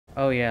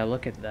Oh yeah,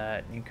 look at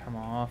that. You come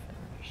off and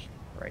just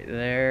right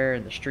there,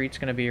 and the street's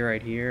gonna be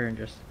right here, and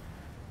just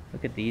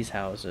look at these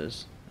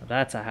houses. Now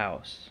that's a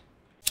house.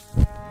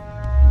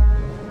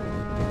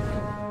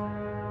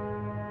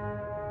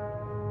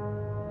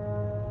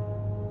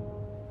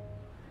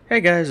 Hey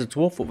guys, it's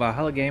Wolf with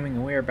Valhalla Gaming,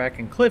 and we are back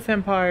in Cliff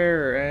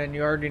Empire, and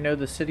you already know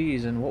the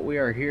cities and what we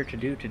are here to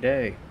do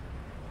today.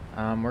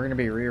 We're going to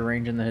be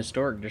rearranging the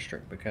historic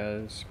district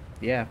because,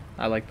 yeah,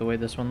 I like the way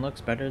this one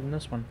looks better than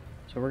this one.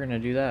 So we're going to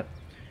do that.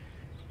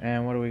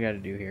 And what do we got to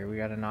do here? We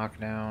got to knock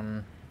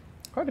down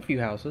quite a few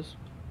houses.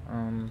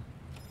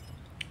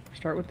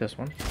 Start with this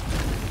one.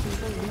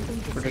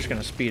 We're just going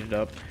to speed it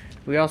up.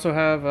 We also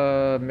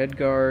have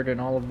Midgard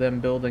and all of them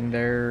building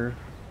their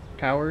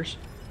towers.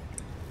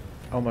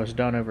 Almost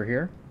done over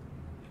here.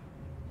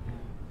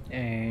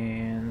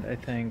 And I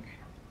think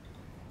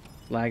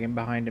lagging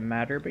behind in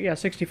matter, but yeah,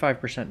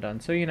 65%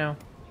 done. So, you know,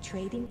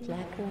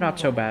 not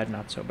so bad,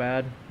 not so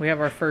bad. We have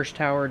our first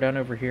tower done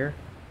over here.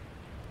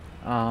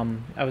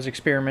 I was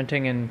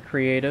experimenting in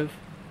creative.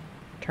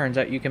 Turns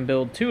out you can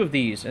build two of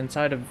these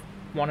inside of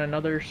one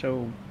another,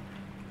 so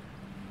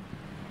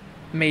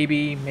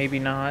maybe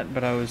not,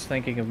 but I was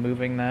thinking of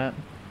moving that.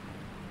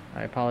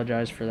 I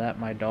apologize for that.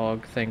 My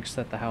dog thinks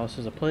that the house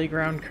is a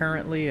playground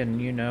currently,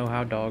 and you know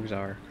how dogs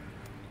are.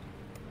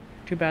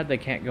 Too bad they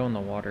can't go in the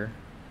water.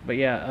 But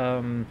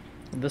yeah,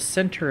 the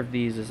center of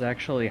these is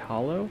actually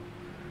hollow.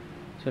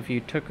 So if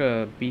you took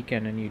a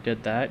beacon and you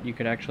did that, you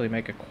could actually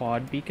make a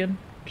quad beacon,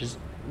 which is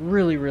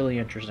really, really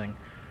interesting.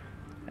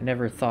 I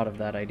never thought of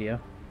that idea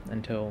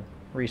until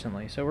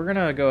recently. So we're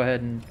gonna go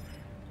ahead and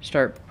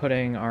start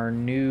putting our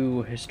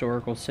new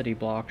historical city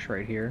blocks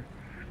right here.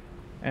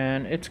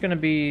 And it's going to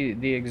be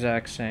the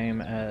exact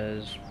same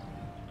as...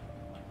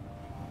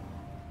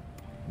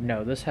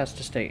 No, this has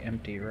to stay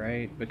empty,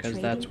 right? Because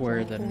that's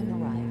where the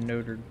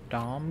Notre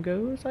Dame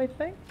goes, I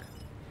think?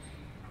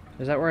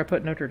 Is that where I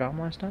put Notre Dame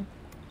last time?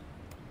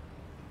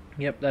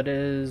 Yep, that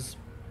is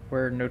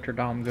where Notre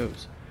Dame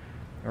goes.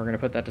 We're going to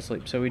put that to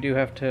sleep. So we do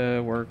have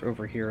to work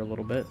over here a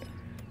little bit.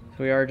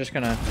 So we are just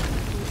going to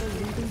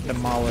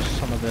demolish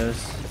some of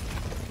this.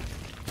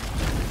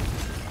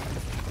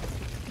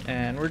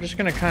 And we're just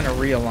going to kind of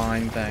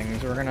realign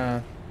things. We're going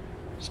to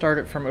start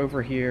it from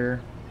over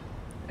here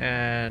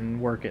and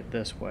work it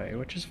this way,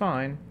 which is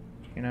fine.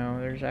 You know,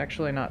 there's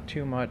actually not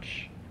too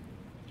much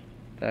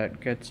that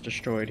gets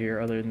destroyed here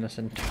other than this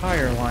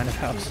entire line of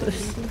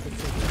houses.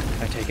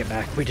 I take it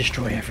back. We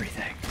destroy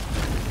everything.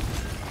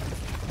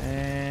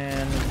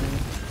 And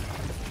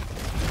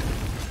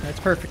it's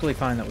perfectly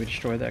fine that we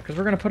destroy that because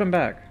we're going to put them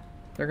back.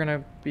 They're going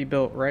to be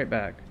built right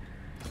back.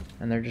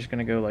 And they're just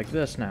going to go like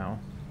this now.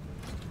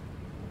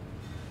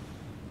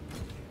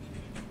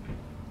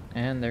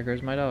 And there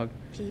goes my dog.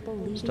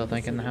 Still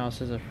thinking the house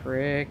is a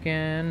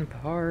frickin'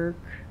 park.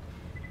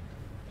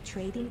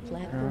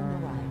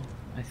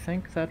 I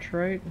think that's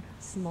right.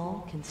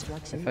 Small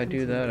construction. If I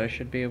do that, I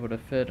should be able to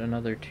fit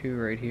another two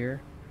right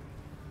here.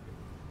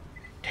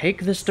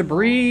 Take this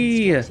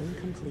debris!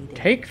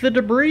 Take the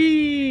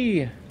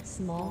debris!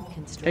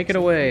 Take it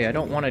away. I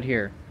don't want it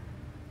here.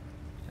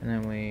 And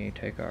then we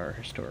take our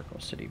historical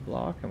city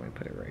block and we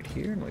put it right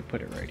here, and we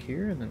put it right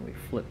here, and then we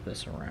flip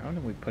this around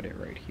and we put it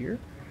right here.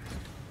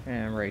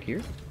 And right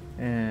here,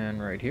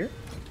 and right here,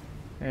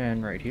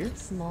 and right here,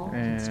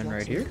 and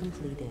right here,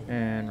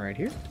 and right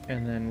here,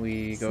 and then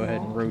we go ahead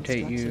and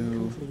rotate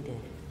you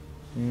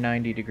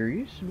 90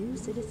 degrees. New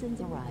citizens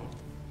arrived.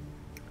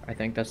 I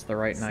think that's the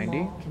right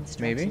 90,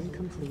 maybe.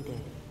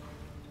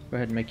 Go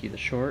ahead and make you the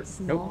short.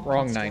 Nope,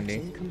 wrong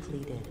 90.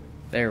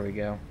 There we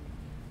go.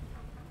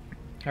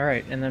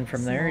 Alright, and then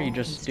from there you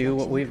just do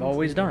what we've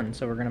always done.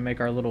 So we're going to make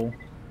our little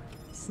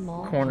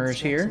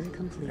corners here,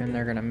 and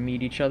they're going to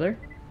meet each other.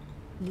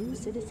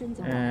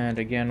 And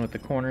again with the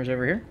corners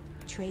over here.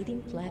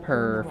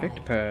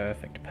 Perfect,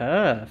 perfect,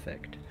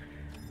 perfect.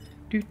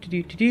 And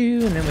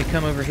then we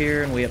come over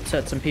here and we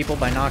upset some people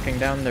by knocking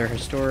down their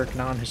historic,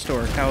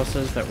 non-historic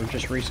houses that were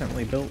just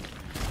recently built.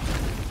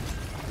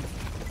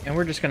 And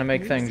we're just going to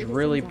make things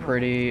really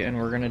pretty, and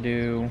we're going to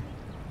do...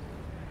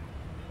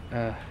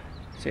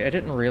 see, I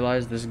didn't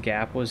realize this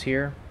gap was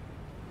here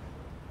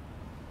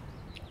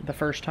the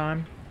first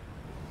time,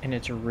 and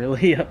it's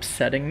really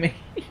upsetting me.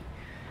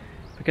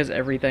 Because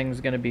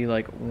everything's going to be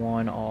like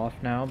one off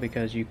now,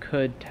 because you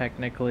could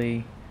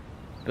technically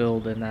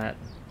build in that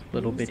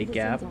little bitty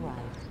gap.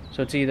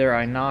 So it's either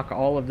I knock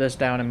all of this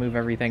down and move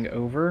everything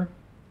over,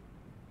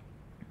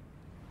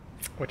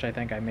 which I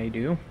think I may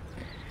do,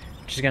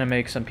 which is going to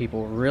make some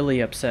people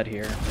really upset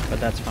here, but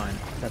that's fine.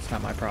 That's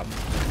not my problem.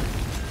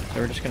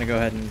 So we're just going to go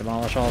ahead and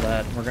demolish all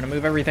that. We're going to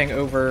move everything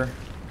over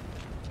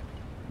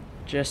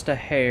just a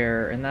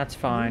hair, and that's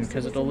fine,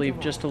 because it'll leave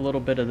just a little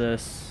bit of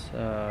this...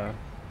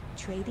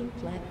 Trading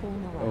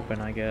platform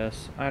open, I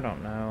guess. I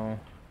don't know.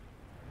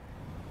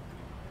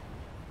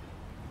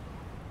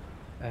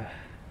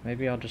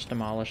 Maybe I'll just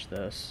demolish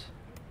this.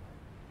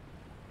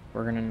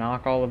 We're gonna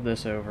knock all of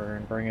this over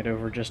and bring it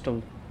over just a...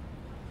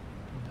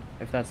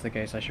 If that's the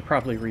case, I should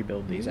probably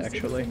rebuild these,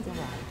 actually. So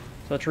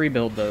let's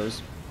rebuild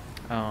those.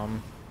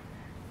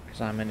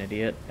 because I'm an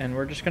idiot. And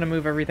we're just going to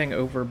move everything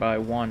over by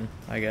 1,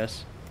 I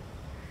guess.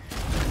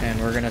 And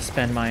we're going to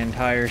spend my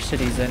entire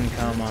city's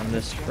income on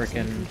this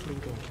frickin'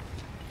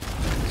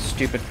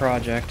 stupid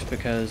project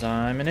because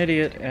I'm an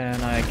idiot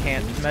and I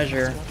can't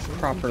measure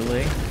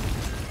properly.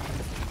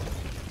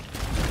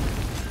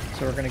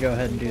 So we're going to go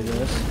ahead and do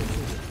this.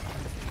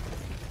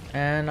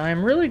 And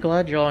I'm really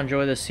glad y'all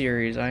enjoy this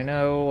series. I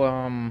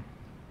know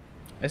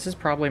this is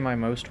probably my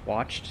most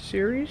watched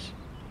series.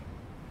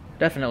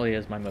 Definitely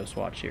is my most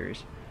watched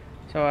series.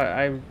 So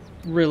I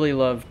really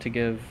love to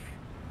give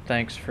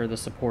thanks for the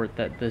support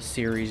that this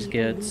series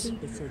gets.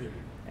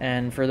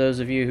 And for those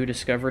of you who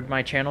discovered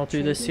my channel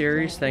through this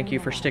series, thank you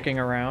for sticking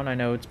around. I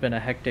know it's been a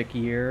hectic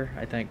year.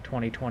 I think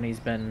 2020's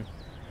been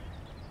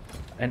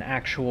an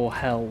actual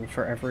hell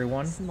for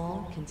everyone.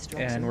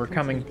 And we're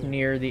coming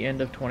near the end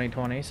of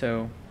 2020,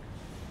 so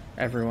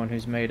everyone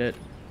who's made it,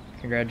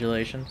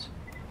 congratulations.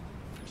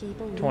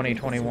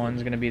 2021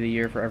 is going to be the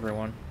year for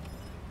everyone.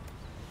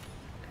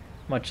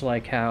 Much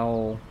like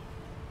how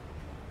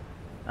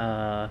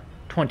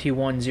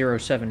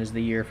 2107 is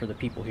the year for the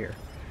people here.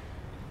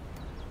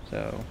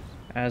 So,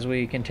 as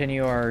we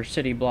continue our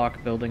city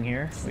block building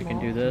here, we can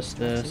do this,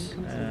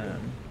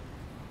 and...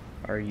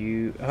 Are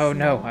you... Oh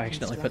no, I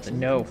accidentally put the...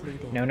 No.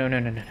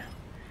 No.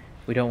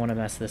 We don't want to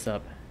mess this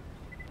up.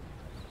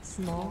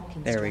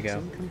 There we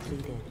go.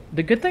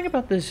 The good thing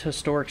about these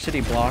historic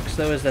city blocks,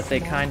 though, is that they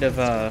kind of,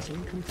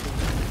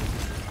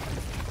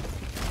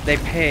 they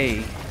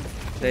pay.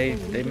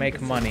 They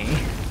make money.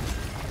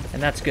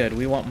 And that's good.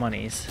 We want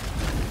monies.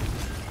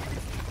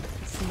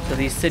 So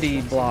these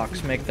city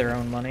blocks make their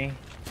own money.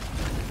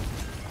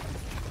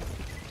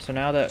 So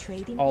now that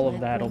all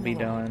of that will be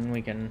done,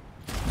 we can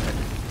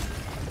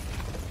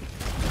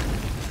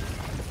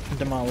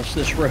demolish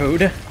this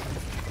road.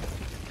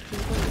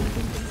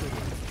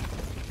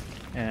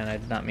 And I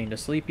did not mean to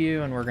sleep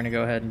you, and we're going to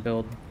go ahead and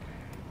build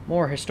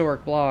more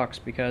historic blocks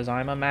because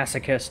I'm a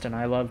masochist and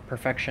I love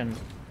perfection.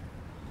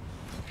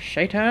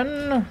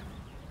 Shaitan!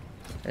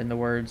 In the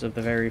words of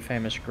the very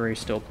famous Gray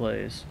Still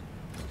Plays.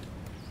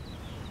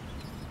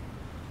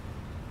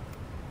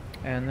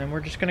 And then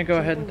we're just going to go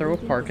ahead and throw a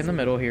park in the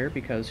middle here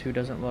because who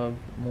doesn't love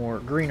more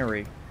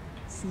greenery?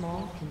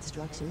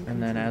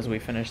 And then as we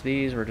finish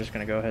these, we're just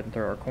going to go ahead and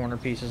throw our corner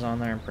pieces on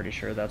there. I'm pretty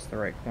sure that's the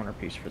right corner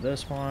piece for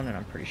this one, and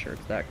I'm pretty sure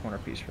it's that corner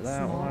piece for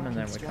that one, and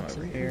then we come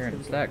over here and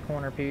it's that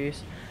corner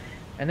piece.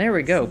 And there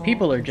we go.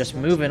 People are just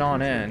moving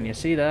on in. You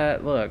see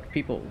that? Look,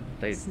 people,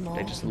 they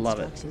just love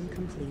it.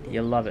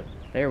 You love it.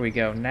 There we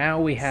go. Now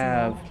we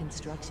have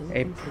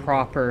a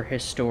proper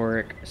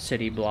historic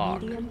city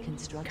block.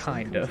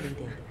 Kind of.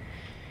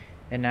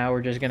 And now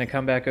we're just going to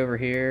come back over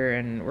here,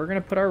 and we're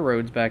going to put our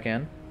roads back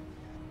in.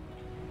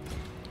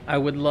 I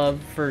would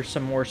love for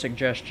some more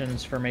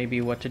suggestions for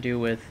maybe what to do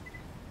with,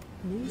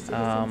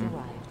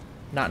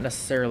 not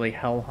necessarily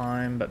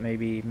Helheim, but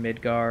maybe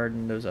Midgard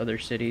and those other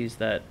cities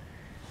that,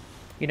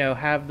 you know,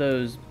 have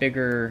those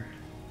bigger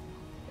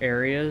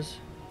areas.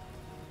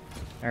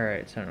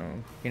 Alright, so,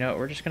 you know,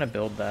 we're just going to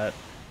build that.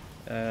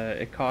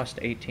 It cost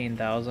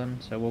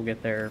 18,000, so we'll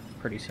get there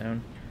pretty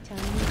soon.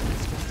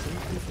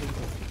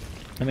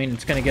 I mean,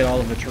 it's going to get all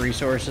of its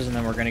resources, and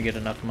then we're going to get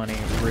enough money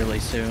really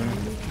soon.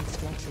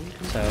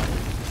 So,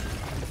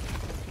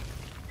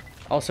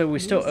 also, we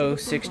still owe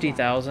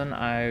 60,000.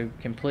 I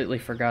completely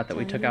forgot that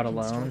we took out a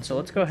loan. So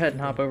let's go ahead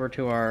and hop over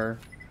to our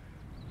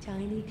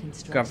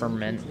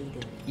government.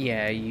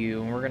 Yeah,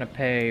 you. And we're going to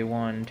pay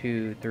 1,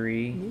 2,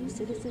 3.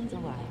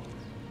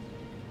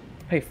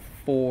 Pay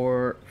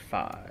 4,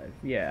 5.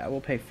 Yeah,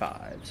 we'll pay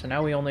 5. So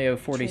now we only owe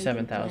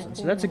 47,000.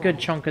 So that's a good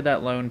chunk of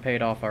that loan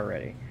paid off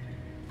already.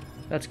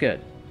 That's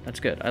good. That's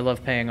good. I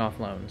love paying off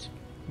loans.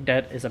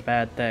 Debt is a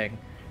bad thing.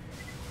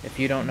 If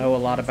you don't know a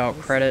lot about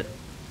credit,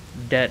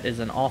 debt is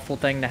an awful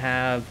thing to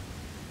have.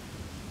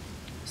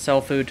 Sell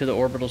food to the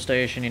orbital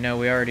station, you know,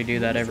 we already do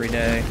that every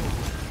day.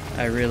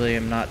 I really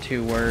am not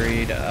too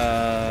worried.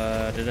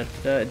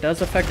 It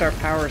does affect our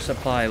power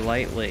supply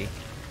lightly.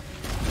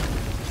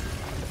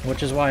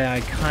 Which is why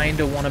I kind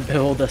of want to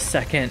build a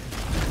second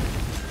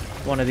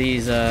one of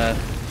these. I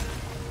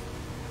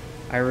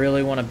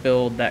really want to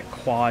build that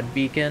quad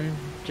beacon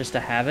just to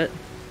have it.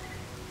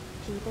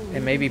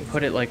 And maybe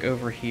put it like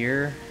over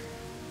here.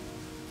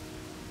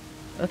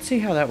 Let's see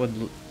how that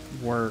would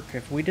work.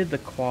 If we did the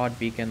quad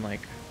beacon, like...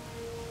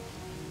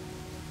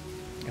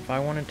 If I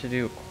wanted to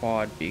do a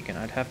quad beacon,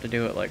 I'd have to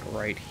do it, like,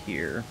 right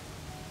here.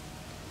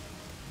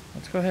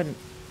 Let's go ahead and...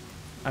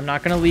 I'm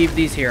not going to leave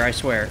these here, I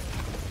swear.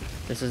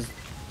 This is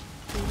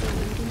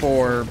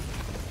for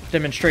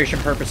demonstration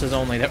purposes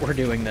only that we're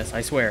doing this,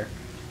 I swear.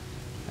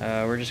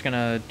 We're just going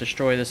to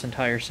destroy this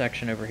entire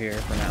section over here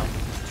for now.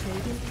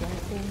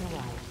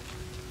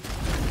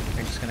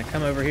 We're just going to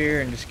come over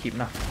here and just keep...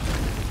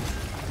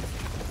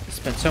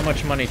 Spent so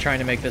much money trying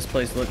to make this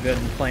place look good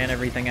and plan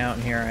everything out,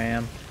 and here I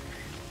am.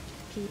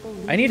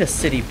 I need a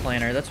city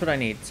planner. That's what I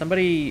need.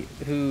 Somebody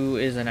who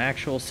is an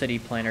actual city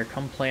planner,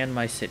 come plan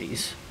my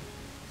cities.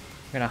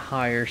 I'm gonna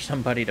hire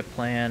somebody to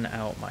plan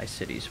out my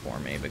cities for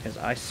me because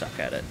I suck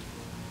at it.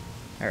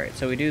 Alright,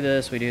 so we do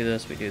this, we do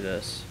this, we do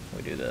this.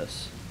 we do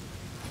this.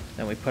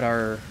 Then we put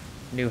our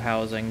new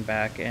housing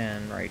back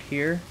in right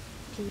here.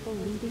 People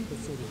leaving the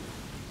city.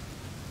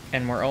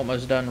 And we're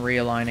almost done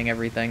realigning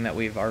everything that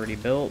we've already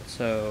built,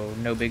 so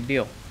no big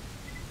deal.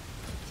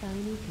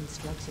 Tiny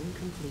construction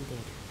completed.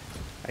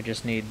 I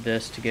just need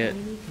this to get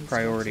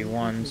priority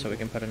 1 so we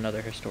can put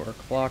another historic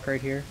block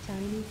right here.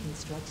 Tiny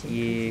construction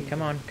Yeah,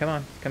 come on, come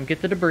on. Come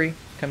get the debris.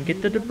 Come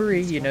get the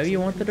debris. You know you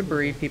want the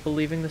debris. People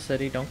leaving the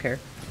city, don't care.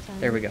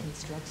 There we go.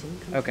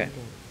 Okay.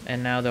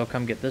 And now they'll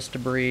come get this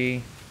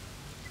debris.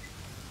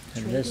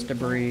 And this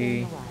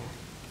debris.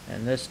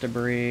 And this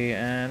debris.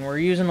 And we're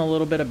using a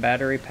little bit of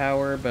battery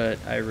power, but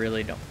I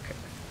really don't care.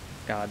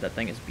 God, that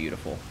thing is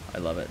beautiful. I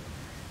love it.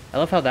 I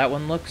love how that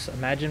one looks.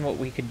 Imagine what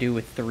we could do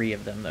with 3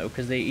 of them, though,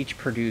 because they each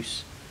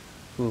produce...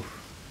 Oof.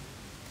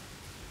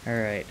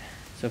 Alright.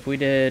 So if we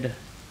did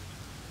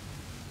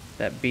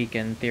that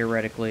beacon,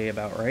 theoretically,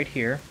 about right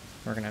here,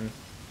 we're gonna...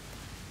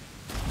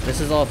 This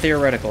is all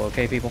theoretical,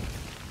 okay, people?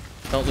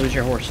 Don't lose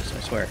your horses,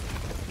 I swear.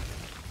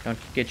 Don't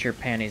get your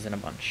panties in a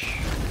bunch.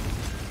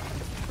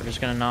 We're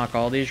just gonna knock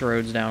all these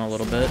roads down a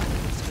little bit.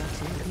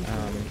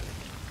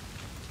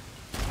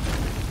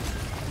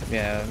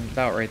 Yeah,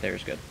 about right there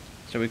is good.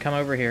 So we come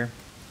over here,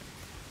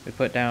 we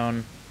put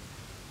down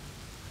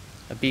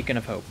a beacon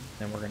of hope,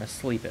 and we're going to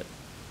sleep it.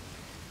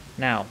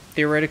 Now,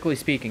 theoretically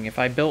speaking, if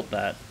I built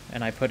that,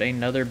 and I put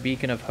another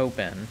beacon of hope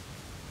in,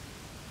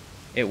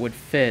 it would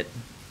fit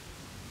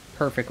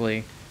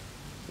perfectly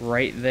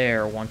right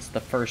there once the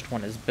first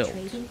one is built.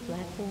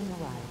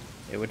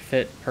 It would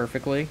fit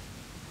perfectly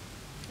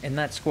in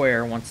that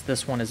square once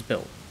this one is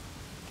built.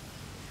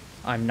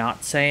 I'm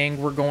not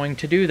saying we're going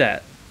to do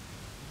that.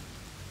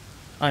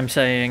 I'm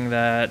saying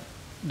that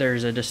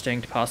there's a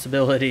distinct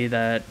possibility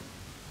that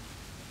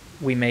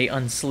we may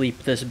unsleep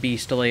this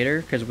beast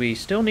later, because we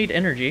still need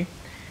energy.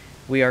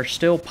 We are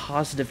still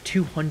positive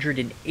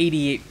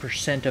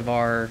 288% of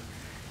our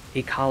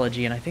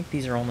ecology, and I think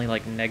these are only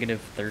like negative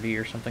 30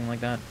 or something like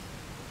that.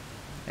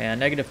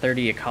 And negative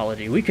 30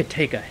 ecology. We could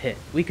take a hit.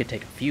 We could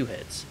take a few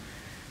hits.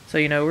 So,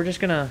 you know, we're just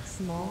gonna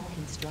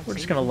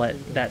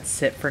let that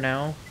sit for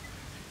now.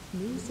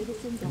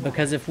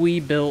 Because if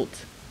we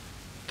built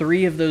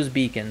 3 of those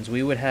beacons,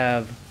 we would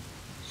have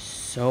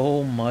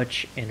so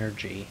much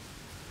energy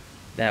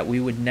that we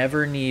would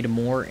never need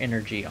more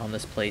energy on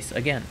this place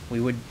again.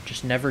 We would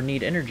just never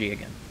need energy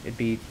again. It'd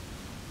be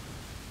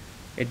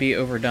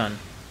overdone.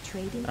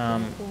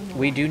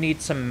 We do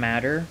need some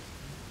matter.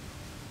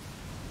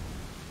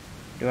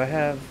 Do I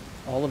have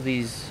all of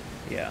these?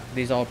 Yeah,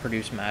 these all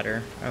produce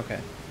matter.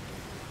 Okay.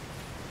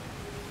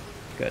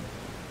 Good.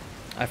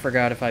 I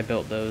forgot if I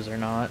built those or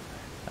not.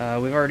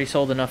 We've already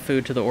sold enough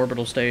food to the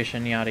orbital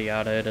station, yada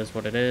yada, it is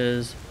what it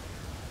is.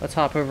 Let's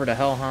hop over to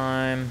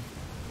Helheim.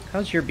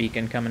 How's your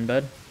beacon coming,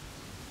 bud?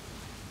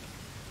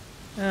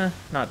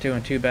 Not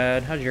doing too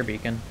bad. How's your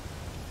beacon?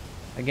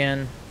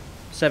 Again,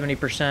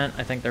 70%.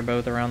 I think they're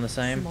both around the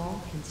same.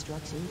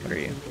 What are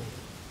you?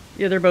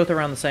 Yeah, they're both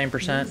around the same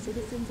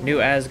percent. New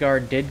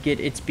Asgard did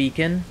get its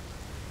beacon.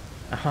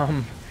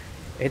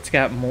 It's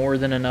got more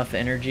than enough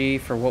energy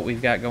for what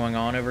we've got going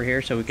on over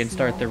here, so we can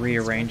start the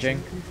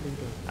rearranging.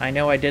 I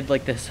know I did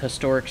like this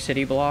historic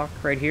city block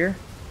right here.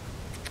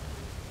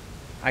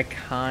 I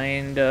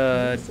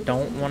kinda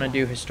don't want to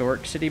do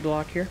historic city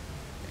block here.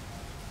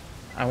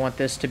 I want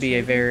this to be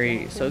a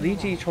very... So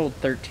these each hold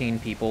 13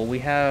 people. We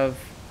have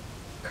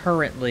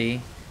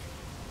currently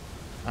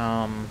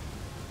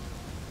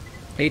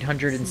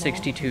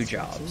 862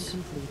 jobs.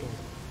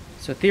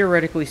 So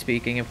theoretically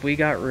speaking, if we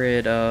got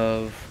rid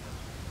of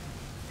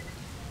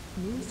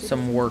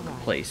some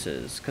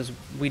workplaces, because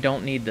we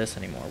don't need this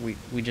anymore.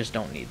 We just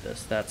don't need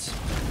this. That's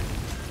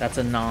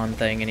a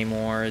non-thing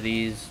anymore.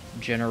 These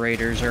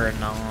generators are a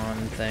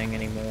non-thing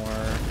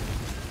anymore.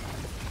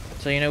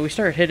 So, you know, we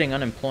start hitting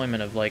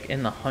unemployment of, like,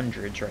 in the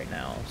hundreds right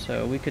now.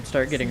 So we could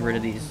start getting rid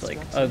of these, like,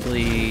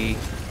 ugly,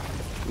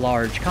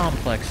 large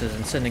complexes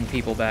and sending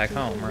people back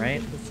home,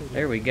 right?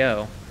 There we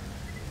go.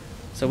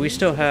 So we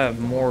still have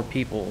more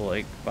people,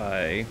 like,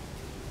 by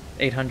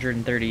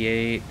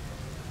 838.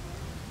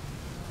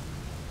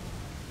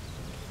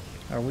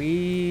 Are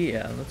we...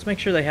 Yeah, let's make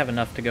sure they have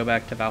enough to go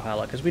back to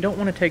Valhalla, because we don't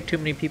want to take too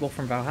many people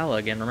from Valhalla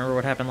again. Remember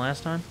what happened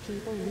last time?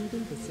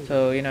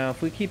 So, you know,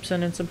 if we keep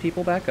sending some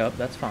people back up,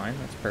 that's fine.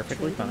 That's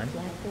perfectly fine.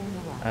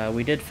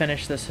 We did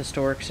finish this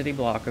historic city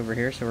block over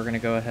here, so we're going to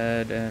go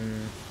ahead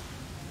and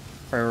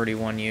priority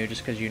 1 you,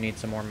 just because you need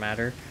some more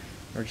matter.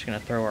 We're just going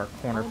to throw our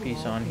corner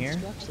piece on here,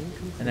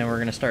 and then we're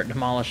going to start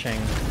demolishing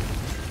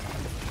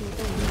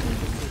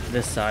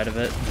this side of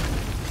it,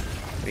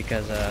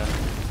 because,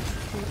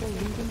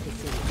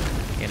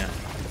 you know,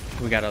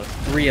 we gotta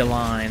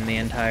realign the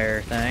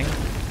entire thing.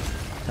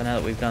 So now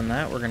that we've done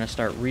that, we're gonna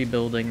start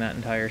rebuilding that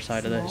entire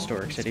side of the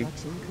historic city,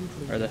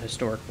 or the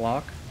historic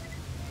block.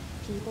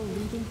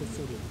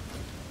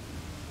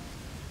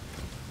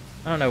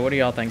 I don't know, what do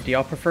y'all think? Do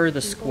y'all prefer the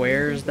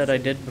squares that I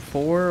did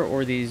before,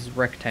 or these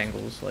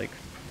rectangles? Like,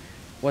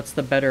 what's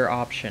the better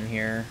option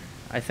here?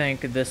 I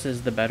think this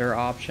is the better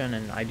option,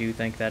 and I do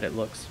think that it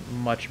looks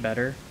much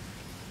better.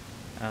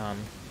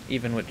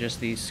 even with just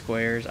these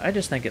squares. I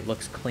just think it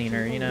looks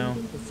cleaner, you know?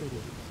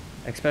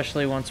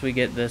 Especially once we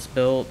get this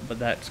built, but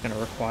that's going to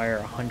require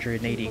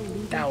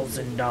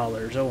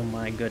 $180,000. Oh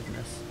my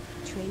goodness.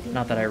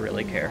 Not that I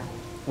really care.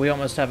 We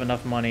almost have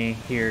enough money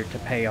here to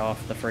pay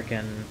off the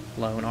frickin'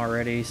 loan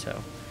already,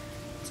 so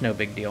it's no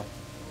big deal.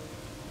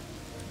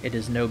 It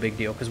is no big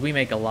deal, because we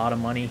make a lot of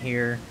money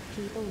here.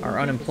 Our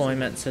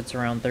unemployment sits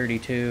around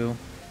 32.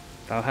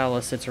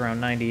 Valhalla sits around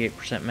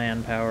 98%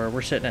 manpower.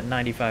 We're sitting at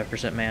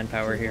 95%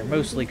 manpower here,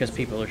 mostly because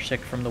people are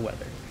sick from the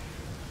weather.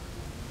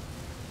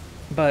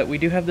 But we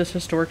do have this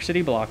historic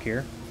city block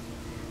here.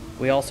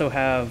 We also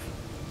have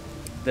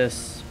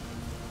this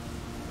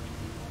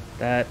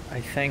that I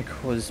think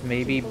was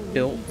maybe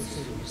built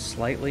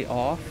slightly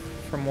off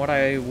from what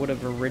I would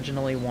have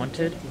originally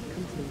wanted.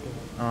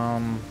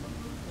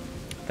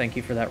 Thank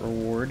you for that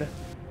reward.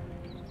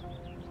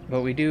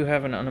 But we do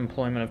have an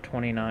unemployment of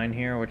 29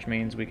 here, which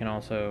means we can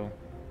also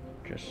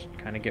just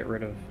kind of get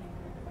rid of...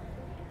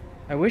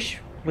 I wish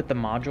with the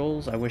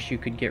modules, I wish you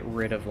could get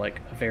rid of like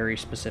a very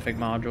specific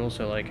module,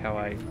 so like how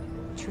I...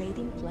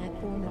 Trading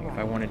platform Like if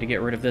I wanted to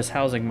get rid of this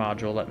housing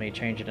module, let me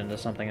change it into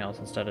something else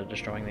instead of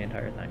destroying the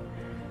entire thing.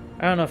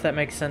 I don't know if that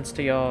makes sense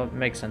to y'all. It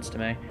makes sense to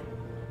me.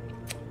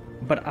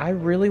 But I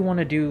really want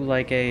to do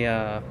like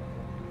a...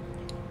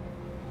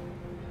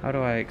 how do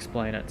I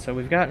explain it? So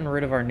we've gotten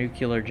rid of our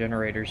nuclear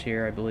generators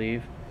here, I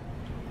believe.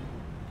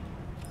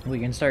 We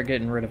can start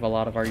getting rid of a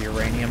lot of our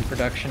uranium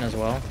production as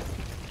well.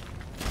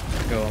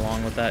 Go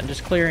along with that, and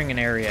just clearing an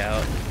area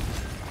out.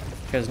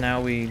 Because now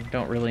we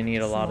don't really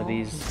need a lot of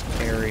these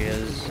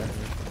areas, and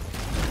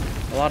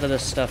a lot of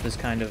this stuff is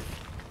kind of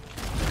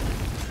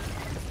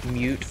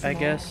mute, I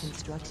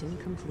guess.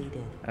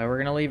 We're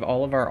gonna leave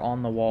all of our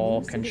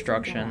on-the-wall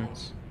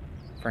constructions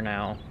for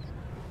now.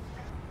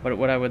 But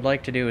what I would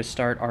like to do is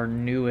start our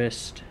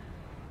newest...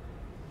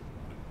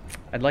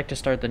 I'd like to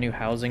start the new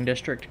housing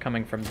district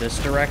coming from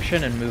this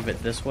direction and move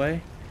it this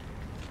way.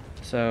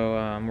 So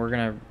we're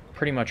gonna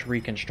pretty much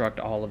reconstruct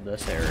all of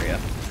this area.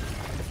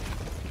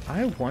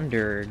 I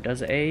wonder,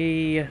 does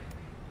a...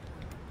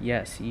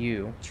 Yes,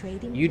 you.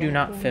 You do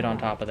not fit on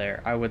top of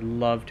there. I would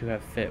love to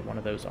have fit one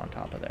of those on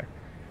top of there.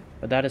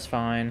 But that is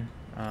fine.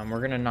 We're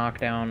going to knock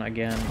down,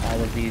 again, all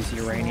of these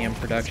uranium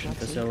production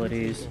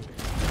facilities.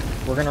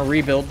 We're going to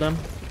rebuild them.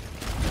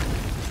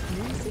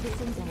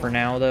 For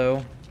now,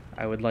 though,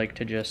 I would like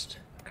to just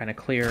kind of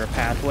clear a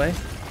pathway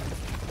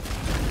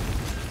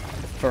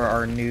for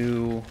our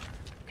new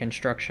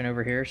construction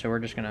over here. So we're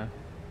just going to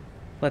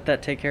let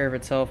that take care of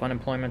itself.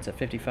 Unemployment's at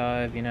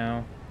 55, you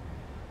know.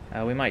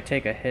 We might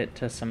take a hit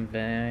to some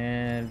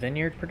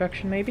vineyard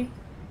production, maybe?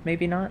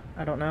 Maybe not.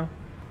 I don't know.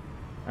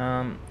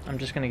 I'm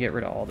just going to get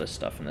rid of all this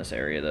stuff in this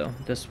area, though.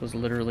 This was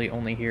literally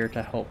only here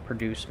to help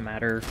produce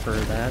matter for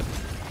that.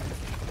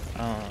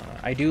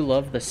 I do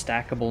love the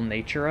stackable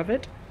nature of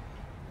it,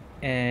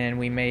 and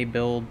we may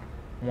build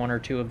one or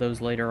two of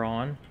those later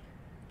on.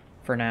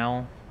 For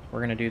now, we're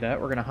going to do that.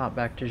 We're going to hop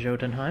back to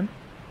Jotunheim,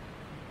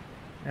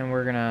 and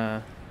we're going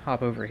to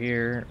hop over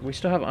here. We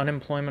still have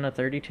unemployment of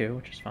 32,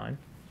 which is fine.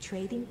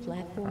 Trading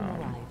platform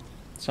arrived.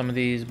 Some of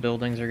these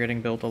buildings are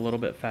getting built a little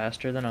bit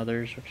faster than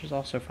others, which is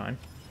also fine.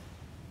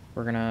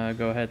 We're gonna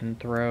go ahead and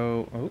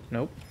throw... Oh,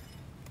 nope.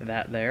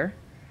 That there.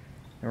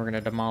 And we're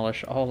gonna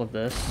demolish all of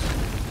this.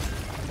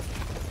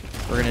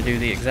 We're gonna do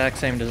the exact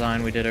same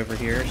design we did over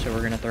here, so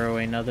we're gonna throw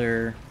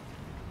another...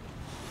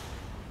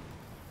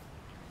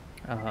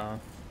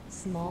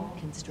 Small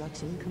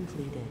construction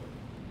completed.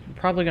 I'm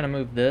probably gonna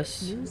move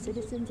this, New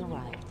citizens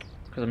arrived.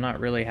 because I'm not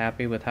really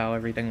happy with how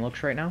everything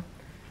looks right now.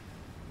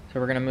 So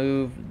we're gonna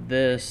move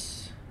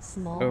this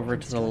Small over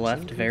to the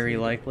left, construction very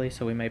completed. likely,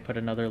 so we may put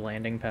another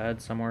landing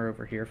pad somewhere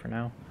over here for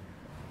now.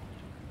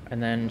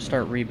 And then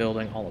start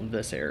rebuilding all of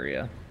this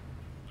area.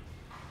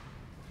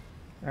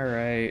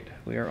 Alright,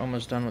 we are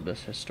almost done with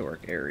this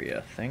historic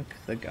area. Thank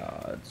the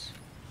gods.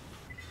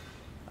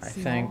 I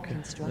Small think the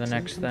construction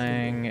next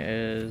thing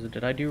is...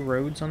 Did I do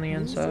roads on the New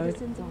inside?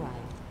 citizens arrived.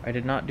 I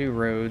did not do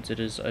roads. It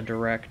is a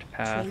direct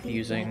path Trading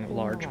using platform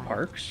large arrived.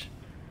 parks.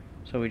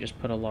 So we just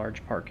put a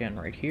large park in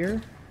right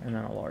here, and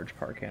then a large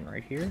park in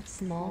right here,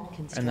 Small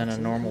construction and then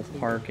a normal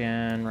completed. park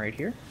in right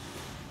here.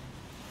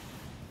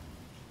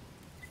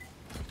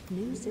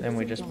 New Then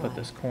we citizens just put arrived.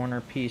 this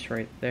corner piece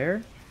right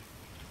there.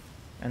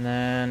 And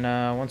then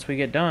once we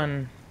get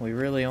done, we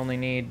really only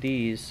need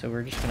these, so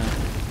we're just gonna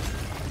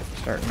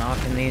start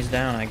knocking these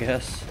down, I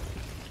guess.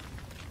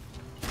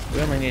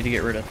 We only need to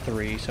get rid of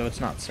 3, so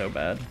it's not so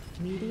bad.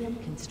 Medium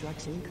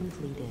construction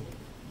completed.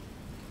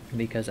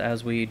 Because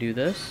as we do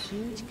this,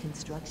 Huge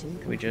construction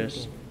completed. we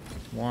just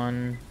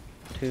 1,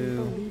 People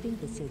 2, leaving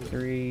the city.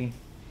 3,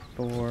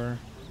 4,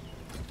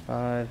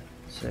 5,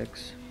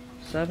 6,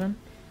 7,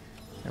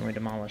 and we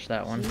demolish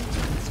that one. Huge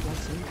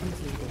construction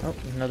completed. Oh,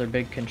 another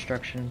big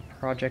construction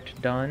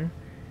project done.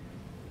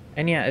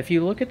 And yeah, if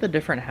you look at the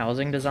different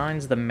housing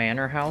designs, the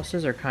manor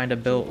houses are kind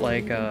of built People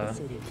like leaving the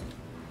city.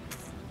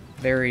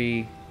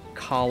 very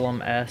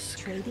column-esque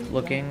Trading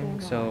looking,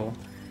 platform so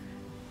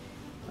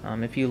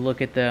If you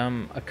look at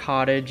them, a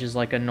cottage is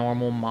like a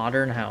normal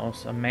modern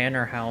house. A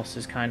manor house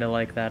is kind of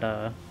like that,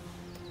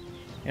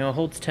 you know, it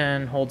holds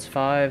 10, holds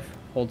 5,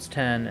 holds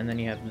 10, and then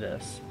you have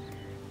this.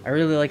 I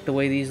really like the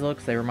way these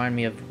look. They remind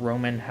me of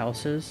Roman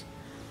houses.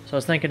 So I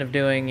was thinking of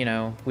doing, you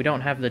know, we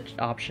don't have the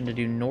option to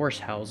do Norse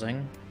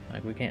housing.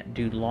 Like, we can't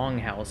do long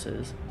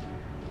houses.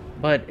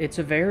 But it's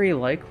very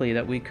likely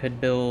that we could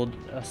build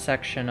a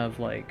section of,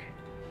 like,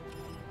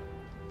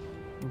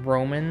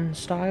 Roman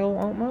style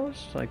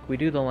almost. Like, we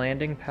do the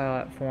landing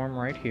platform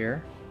right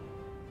here.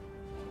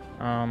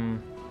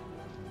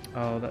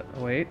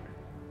 Wait.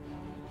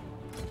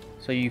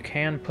 So you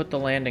can put the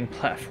landing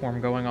platform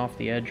going off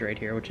the edge right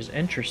here, which is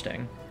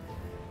interesting.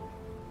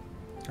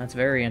 That's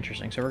very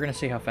interesting. So we're going to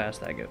see how fast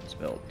that gets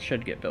built.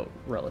 Should get built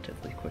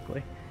relatively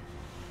quickly.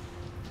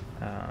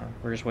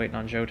 We're just waiting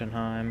on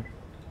Jotunheim.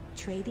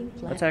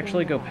 Let's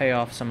actually go pay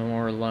off some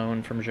more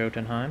loan from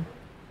Jotunheim.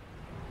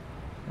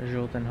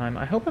 Jotunheim.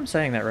 I hope I'm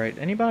saying that right.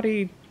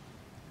 Anybody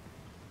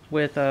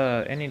with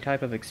any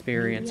type of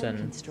experience in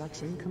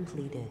construction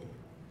completed.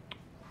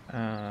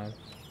 I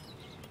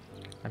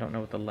don't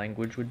know what the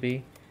language would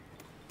be.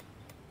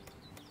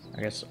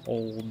 I guess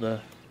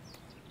old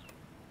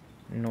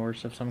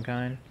Norse of some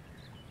kind.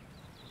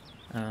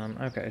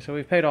 Okay, so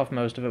we've paid off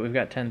most of it. We've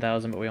got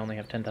 10,000, but we only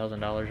have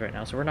 $10,000 right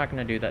now, so we're not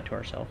going to do that to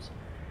ourselves.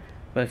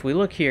 But if we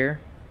look here,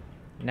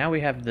 now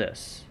we have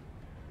this.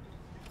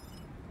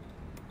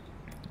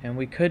 And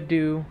we could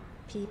do...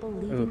 People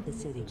leaving the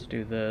city. Let's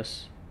do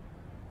this.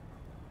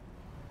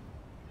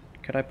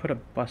 Could I put a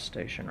bus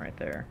station right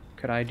there?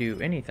 Could I do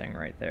anything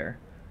right there?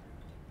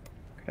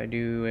 Could I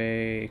do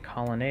a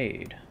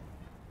colonnade?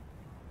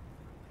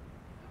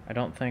 I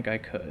don't think I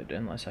could,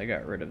 unless I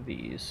got rid of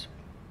these.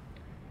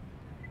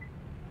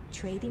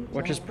 Trading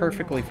Which is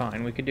perfectly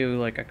fine. We could do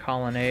like a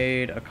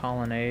colonnade,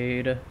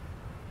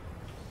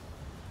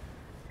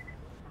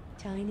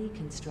 Tiny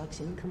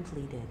construction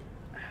completed.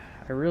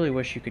 I really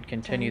wish you could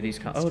continue these.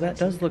 Oh, that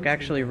does look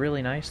actually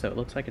really nice, though. It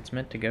looks like it's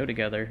meant to go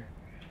together.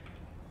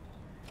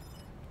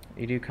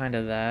 You do kind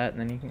of that, and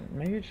then you can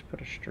maybe just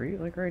put a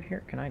street like right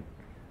here. Can I,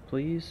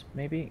 please,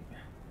 maybe?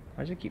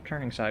 Why does it keep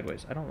turning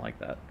sideways? I don't like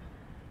that.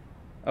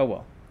 Oh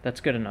well, that's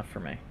good enough for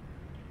me.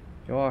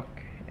 You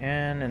walk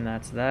in, and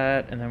that's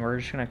that, and then we're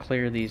just gonna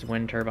clear these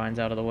wind turbines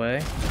out of the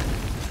way.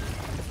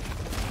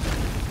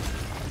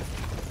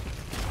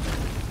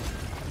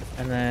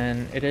 And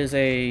then it is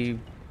a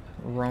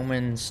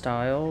Roman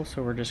style,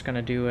 so we're just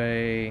gonna do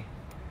a...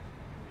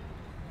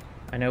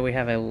 I know we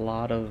have a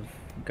lot of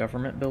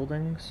government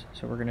buildings,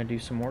 so we're gonna do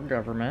some more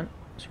government.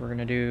 So we're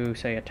gonna do,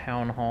 say, a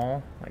town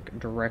hall, like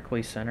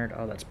directly centered.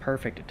 Oh, that's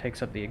perfect. It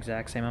takes up the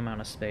exact same amount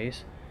of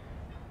space.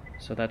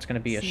 So that's gonna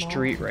be a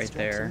street right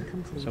there.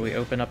 So we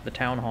open up the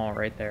town hall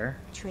right there.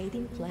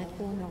 Trading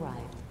platform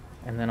arrived.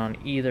 And then on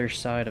either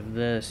side of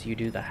this, you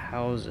do the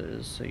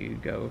houses. So you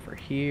go over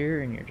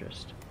here, and you're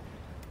just...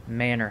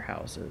 manor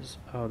houses.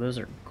 Oh, those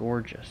are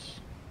gorgeous.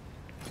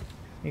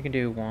 You can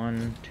do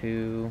 1,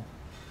 2,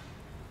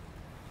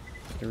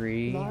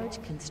 3.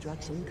 Large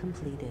construction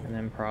completed. And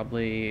then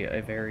probably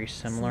a very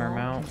similar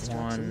amount.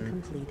 1,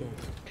 completed.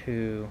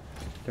 2,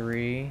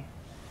 3.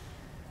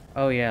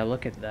 Oh yeah,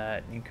 look at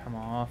that. You come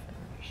off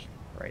and just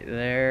right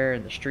there.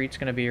 The street's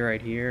gonna be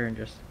right here, and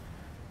just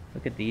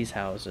look at these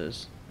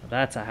houses.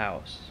 That's a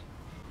house.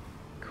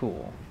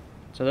 Cool.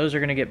 So those are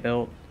gonna get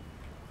built.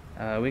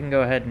 We can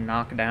go ahead and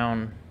knock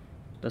down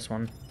this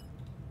one.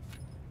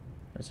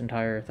 This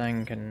entire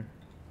thing can...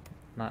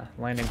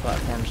 landing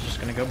platform's just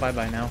gonna go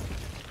bye-bye now.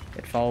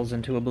 It falls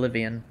into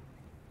oblivion.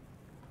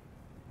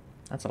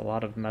 That's a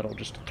lot of metal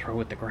just to throw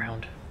at the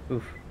ground.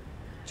 Oof.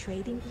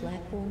 Trading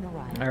platform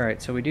arrived.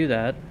 Alright, so we do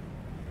that.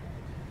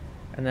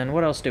 And then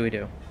what else do we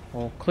do?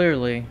 Well,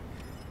 clearly,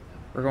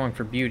 we're going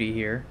for beauty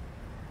here.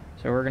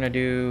 So we're gonna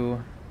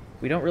do...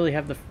 We don't really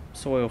have the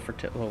soil for...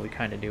 well, we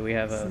kind of do. We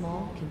have a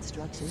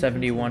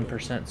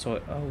 71% soil.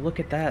 Oh, look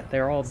at that.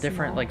 They're all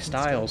different, like,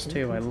 styles,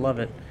 too. I love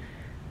it.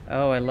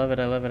 Oh, I love it,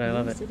 I love it, I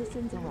love it.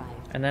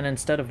 And then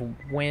instead of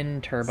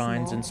wind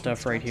turbines and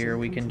stuff right here,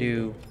 we can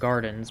do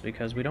gardens,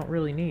 because we don't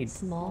really need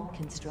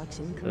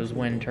those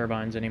wind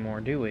turbines anymore,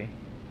 do we?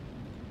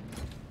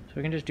 So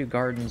we can just do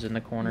gardens in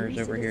the corners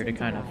over here to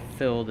kind of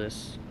fill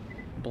this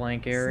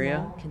blank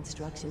area.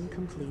 Construction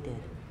completed.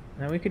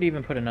 And then we could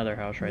even put another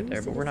house right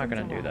there, but we're not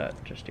going to do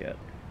that just yet.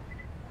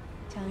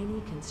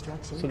 Tiny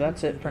construction. So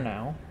that's it for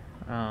now.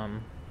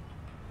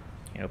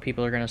 You know,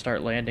 people are going to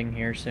start landing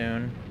here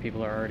soon.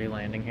 People are already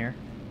landing here.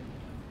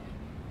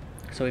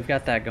 So we've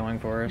got that going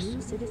for us.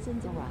 New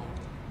citizens arrived.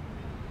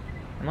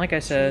 And like I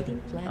said,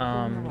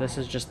 this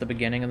is just the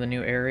beginning of the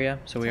new area.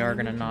 So we are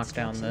going to knock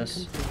down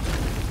this.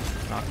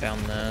 Knock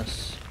down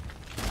this.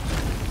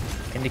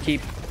 And to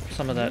keep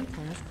some of that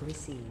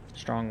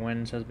strong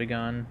winds has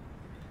begun,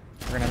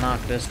 we're going to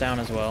knock this down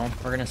as well.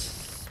 We're going to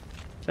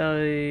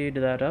speed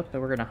that up,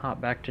 and we're going to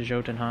hop back to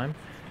Jotunheim.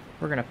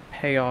 We're going to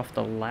pay off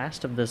the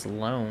last of this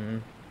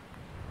loan.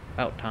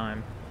 About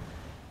time.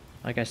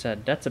 Like I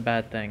said, debt's a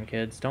bad thing,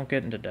 kids. Don't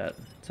get into debt.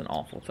 It's an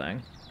awful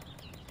thing.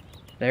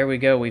 There we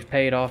go. We've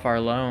paid off our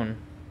loan.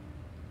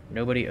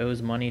 Nobody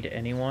owes money to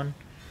anyone.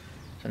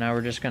 So now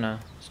we're just gonna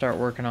start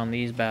working on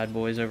these bad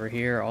boys over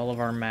here. All of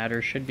our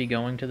matter should be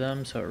going to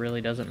them, so it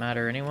really doesn't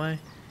matter anyway.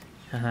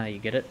 Haha, you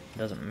get it?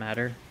 Doesn't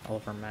matter. All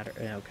of our matter.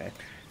 Yeah, okay.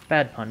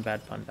 Bad pun,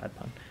 bad pun, bad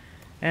pun.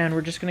 And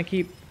we're just gonna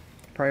keep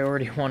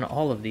priority 1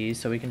 all of these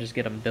so we can just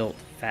get them built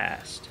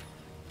fast.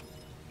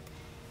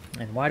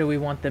 And why do we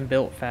want them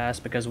built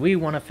fast? Because we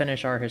want to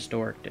finish our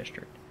historic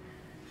district.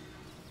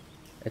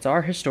 It's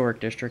our historic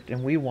district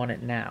and we want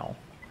it now.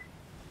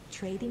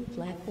 Trading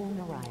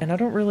platform arrived. And I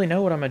don't really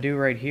know what I'm going to do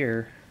right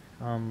here.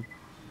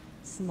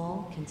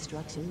 Small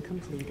construction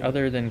completed.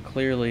 Other than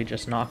clearly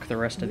just knock the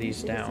rest of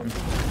these down.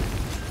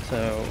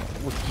 So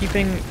we're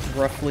keeping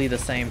roughly the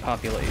same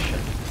population.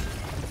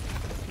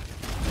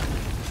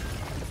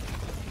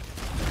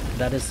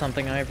 That is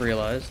something I've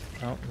realized.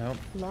 Oh, nope.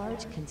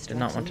 Did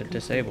not want to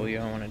disable you.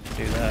 I wanted to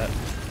do that.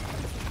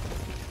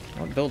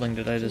 What building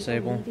did I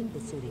disable?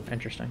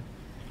 Interesting.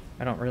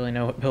 I don't really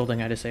know what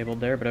building I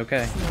disabled there, but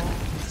okay.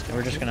 So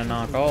we're just going to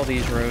knock all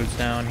these roads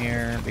down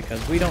here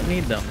because we don't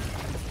need them.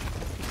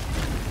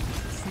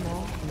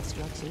 Small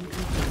construction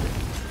completed.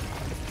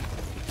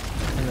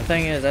 And the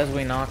thing is, as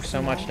we knock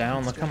so much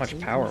down, look how much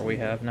power we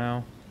have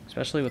now.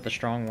 Especially with the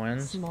strong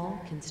winds.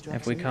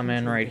 If we come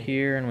in right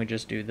here and we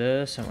just do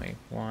this, and we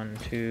 1,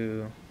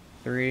 2,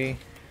 3,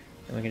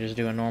 then we can just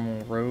do a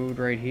normal road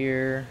right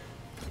here.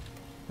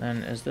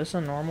 Then is this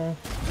a normal?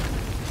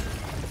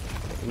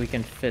 We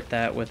can fit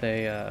that with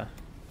a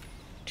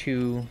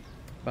 2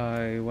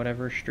 by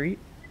whatever street.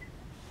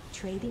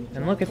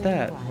 And look at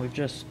that, we've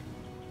just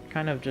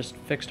kind of just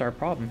fixed our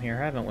problem here,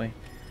 haven't we?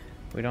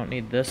 We don't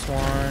need this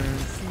one.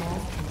 Small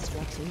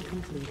construction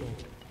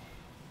completed.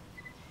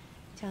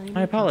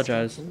 I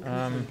apologize.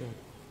 You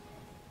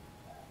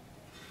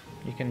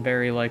can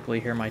very likely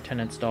hear my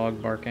tenant's dog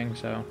barking,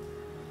 so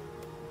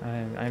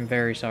I'm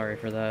very sorry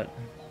for that.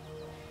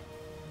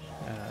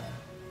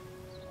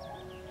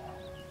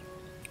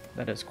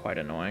 That is quite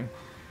annoying.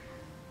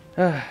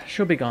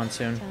 She'll be gone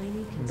soon.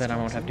 Then I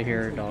won't have to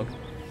hear her dog.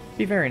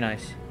 Be very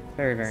nice.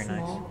 Very, very nice.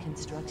 Small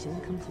construction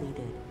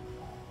completed.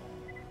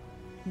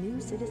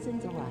 New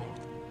citizens arrived.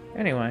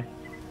 Anyway,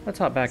 let's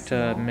hop back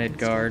to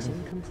Midgard.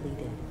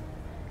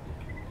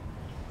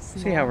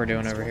 See how we're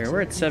doing over here.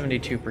 We're at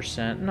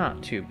 72%.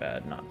 Not too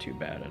bad. Not too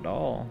bad at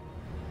all.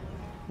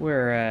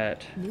 We're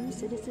at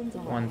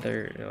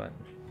 1/3,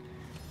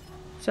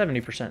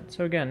 70%.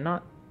 So again,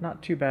 not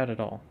too bad at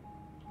all.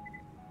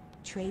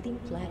 Trading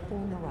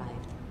platform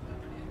arrived.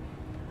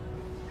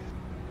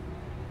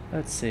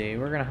 Let's see.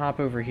 We're gonna hop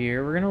over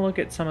here. We're gonna look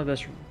at some of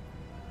this.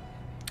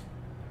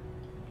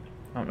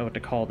 I don't know what to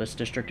call this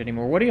district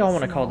anymore. What do y'all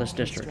want to call this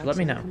district? Let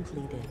me know.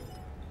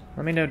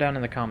 Let me know down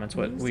in the comments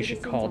what we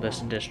should call this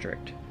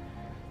district.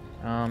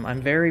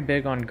 I'm very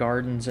big on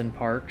gardens and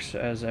parks,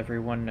 as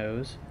everyone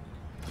knows.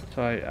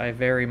 So I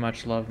very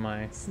much love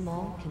my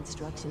small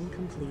construction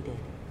completed.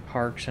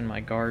 Parks and my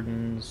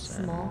gardens.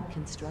 Small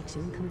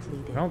construction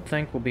completed. I don't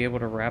think we'll be able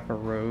to wrap a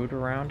road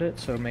around it,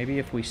 so maybe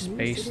if we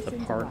space the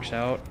parks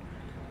out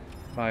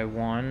by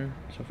 1,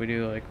 so if we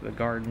do like the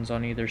gardens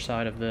on either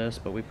side of this,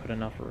 but we put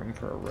enough room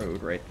for a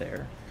road right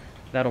there,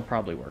 that'll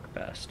probably work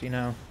best, you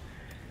know?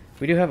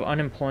 We do have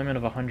unemployment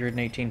of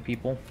 118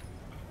 people,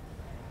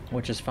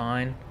 which is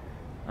fine.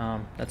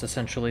 That's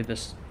essentially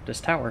this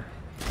tower.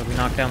 So we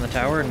knock down the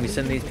tower and we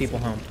send these people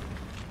home.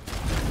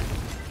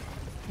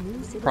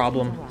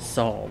 Problem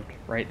solved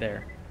right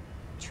there.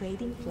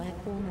 Trading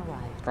platform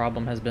arrived.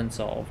 Problem has been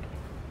solved.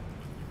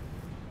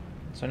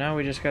 So now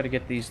we just got to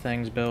get these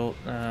things built.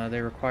 They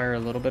require a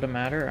little bit of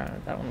matter.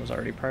 That one was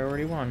already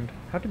priority 1.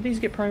 How did these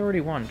get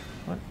priority 1?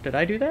 What? Did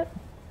I do that?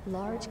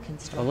 Large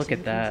construction oh, look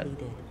at that.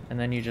 Completed. And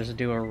then you just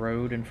do a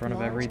road in front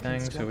of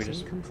everything. So we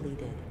just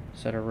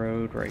set a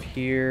road right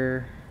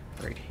here,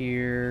 right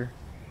here,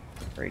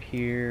 right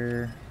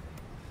here,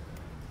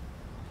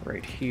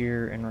 right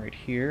here, and right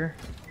here.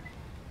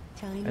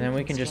 And then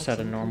we can just set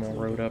a normal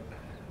road up.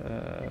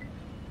 I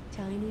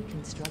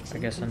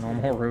guess a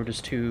normal road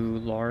is too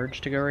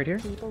large to go right here.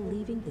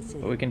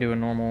 But we can do a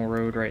normal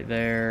road right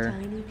there,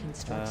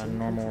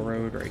 normal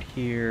road right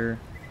here,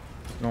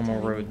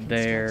 normal road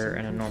there,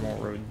 and a normal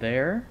road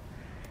there.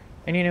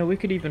 And you know, we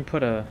could even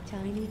put a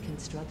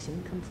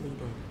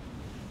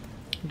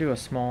do a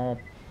small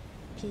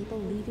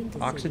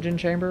oxygen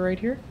chamber right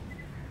here.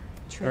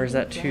 Or is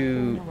that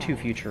too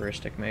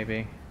futuristic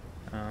maybe?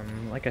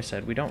 Like I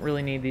said, we don't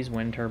really need these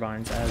wind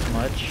turbines as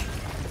much.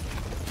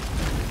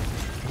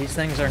 These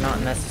things are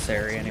not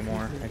necessary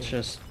anymore. It's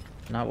just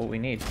not what we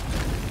need.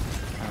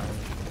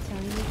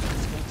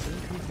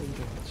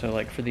 So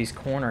like for these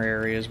corner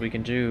areas, we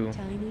can do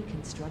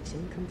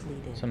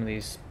some of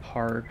these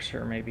parks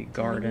or maybe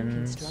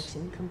gardens.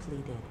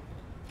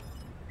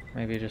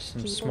 Maybe just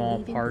some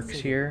small parks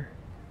here.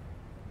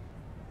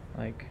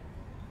 Like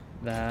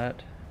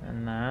that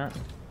and that.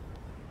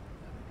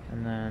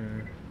 And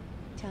then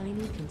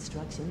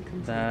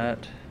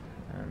that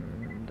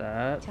and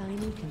that.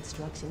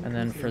 And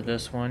then for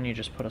this one, you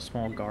just put a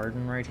small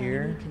garden right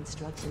here.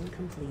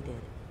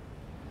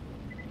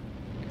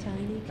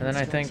 And then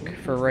I think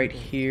for right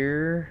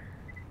here,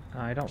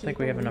 I don't think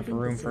we have enough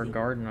room for a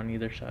garden on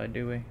either side,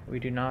 do we? We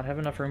do not have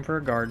enough room for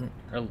a garden,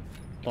 a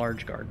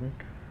large garden.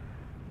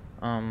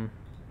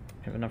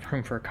 Have enough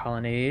room for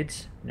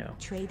colonnades? No.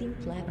 Trading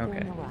platform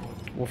Okay.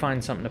 arrived. We'll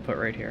find something to put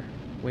right here.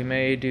 We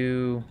may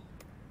do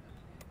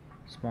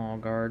small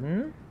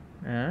garden.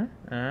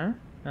 Yeah,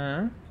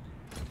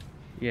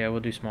 we'll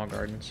do small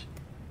gardens.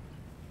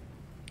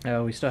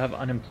 We still have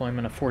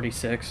unemployment of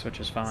 46, which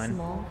is fine.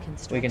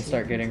 We can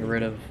start getting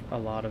rid of a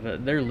lot of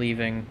it. They're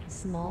leaving.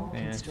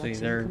 Yeah, see,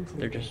 they're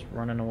just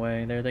running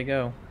away. There they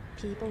go.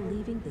 People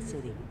leaving the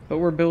city. But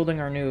we're building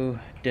our new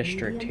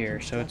district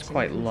here, so it's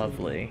quite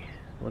lovely.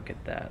 Look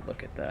at that,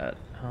 look at that.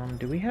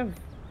 Do we have...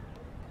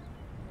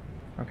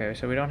 Okay,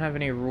 so we don't have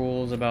any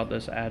rules about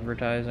this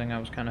advertising. I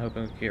was kind of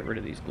hoping we could get rid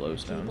of these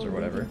glowstones or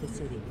whatever.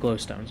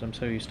 Glowstones, I'm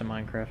so used to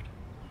Minecraft.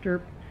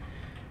 Derp.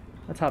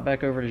 Let's hop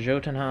back over to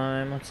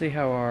Jotunheim. Let's see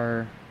how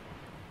our...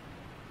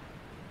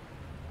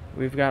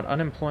 We've got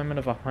unemployment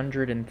of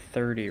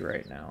 130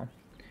 right now.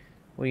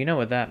 Well, you know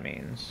what that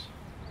means.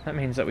 That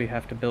means that we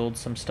have to build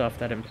some stuff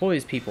that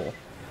employs people.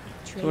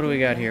 So what do we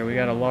got here? We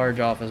got a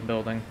large office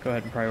building. Go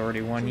ahead and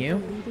priority 1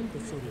 you.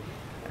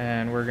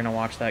 And we're going to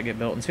watch that get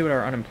built and see what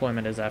our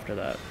unemployment is after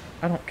that.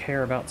 I don't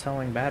care about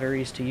selling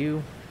batteries to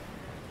you.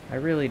 I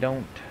really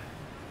don't.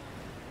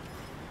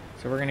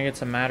 So we're going to get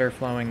some matter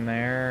flowing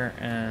there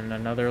and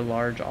another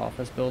large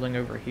office building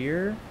over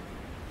here.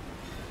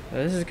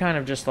 This is kind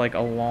of just like a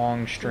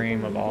long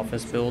stream of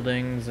office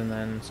buildings and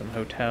then some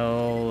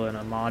hotel and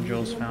a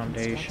modules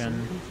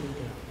foundation.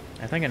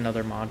 I think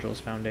another modules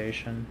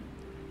foundation.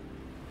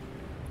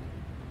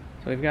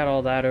 So we've got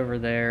all that over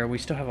there. We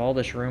still have all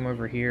this room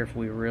over here if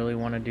we really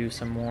want to do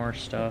some more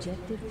stuff.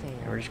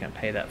 And we're just going to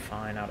pay that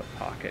fine out of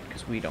pocket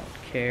because we don't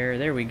care.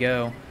 There we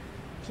go.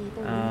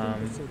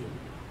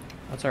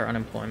 What's our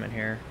unemployment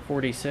here?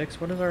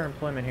 46? What is our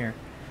employment here?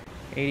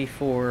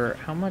 84.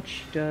 How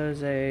much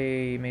does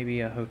maybe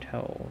a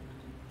hotel?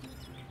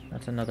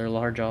 That's another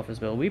large office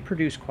bill. We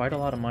produce quite a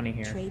lot of money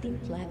here. Trading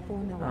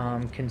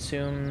platform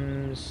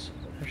Consumes...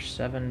 There's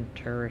 7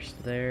 tourists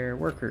there.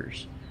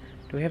 Workers.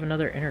 Do we have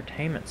another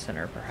entertainment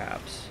center,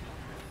 perhaps?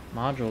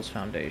 Modules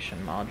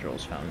Foundation,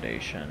 Modules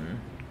Foundation.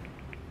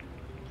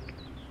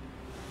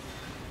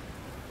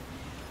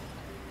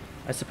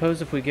 I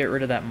suppose if we get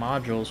rid of that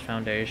Modules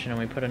Foundation and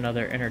we put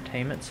another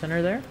entertainment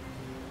center there,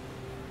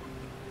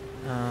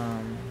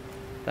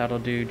 that'll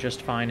do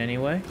just fine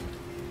anyway,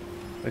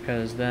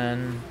 because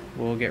then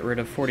we'll get rid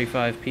of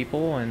 45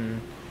 people and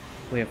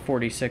we have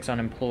 46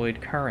 unemployed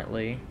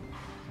currently,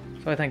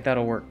 so I think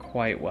that'll work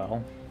quite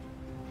well.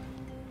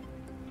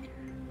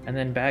 And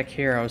then back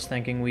here I was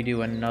thinking we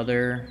do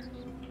another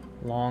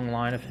long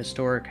line of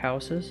historic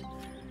houses,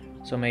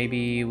 so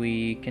maybe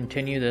we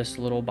continue this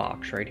little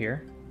box right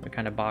here. We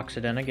kind of box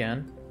it in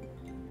again,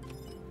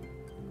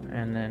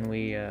 and then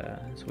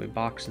so we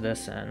box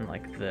this in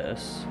like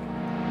this.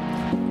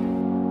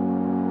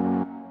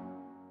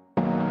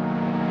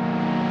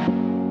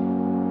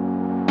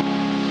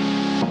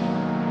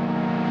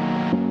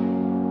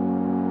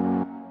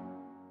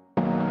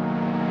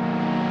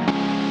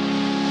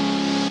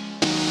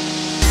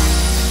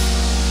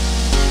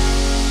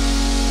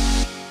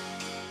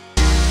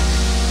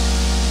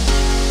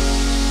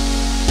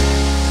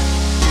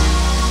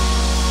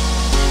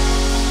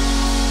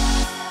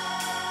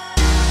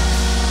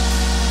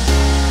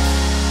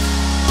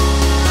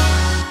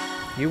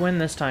 You win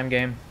this time,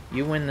 game.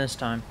 You win this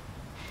time.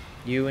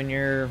 You and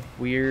your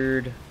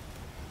weird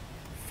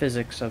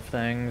physics of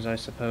things, I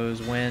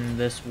suppose, win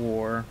this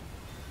war.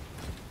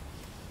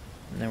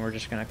 And then we're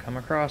just gonna come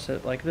across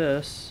it like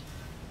this.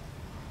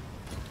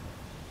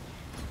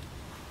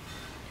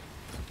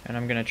 And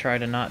I'm gonna try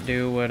to not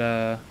do what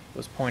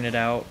was pointed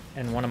out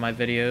in one of my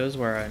videos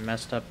where I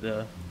messed up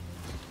the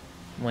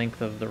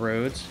length of the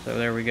roads. So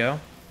there we go.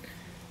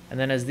 And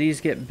then as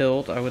these get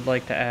built, I would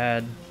like to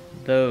add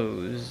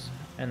those.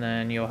 And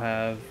then you'll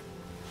have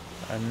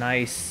a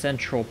nice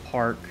central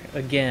park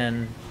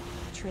again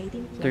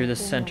through the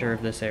center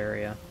of this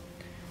area.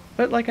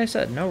 But like I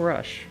said, no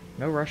rush.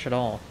 No rush at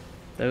all.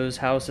 Those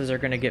houses are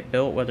going to get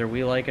built whether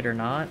we like it or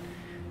not.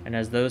 And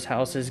as those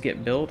houses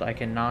get built, I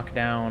can knock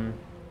down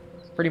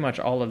pretty much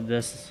all of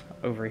this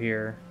over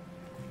here.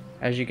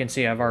 As you can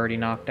see, I've already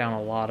knocked down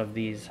a lot of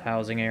these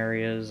housing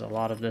areas. A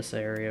lot of this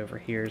area over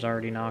here is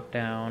already knocked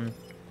down.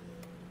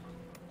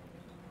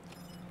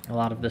 A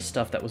lot of this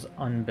stuff that was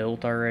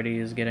unbuilt already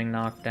is getting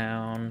knocked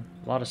down.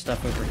 A lot of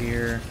stuff over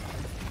here.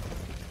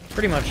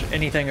 Pretty much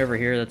anything over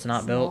here that's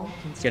not built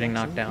is getting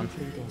knocked down.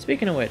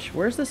 Speaking of which,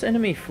 where's this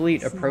enemy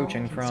fleet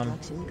approaching from?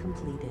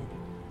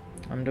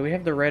 Do we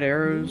have the red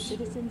arrows?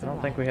 I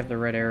don't think we have the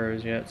red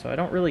arrows yet, so I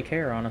don't really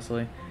care,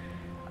 honestly.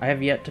 I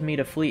have yet to meet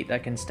a fleet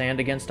that can stand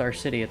against our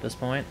city at this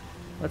point.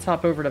 Let's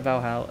hop over to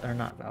Valhalla, or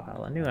not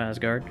Valhalla, New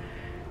Asgard.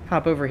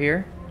 Hop over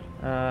here.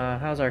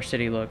 How's our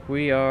city look?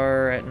 We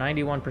are at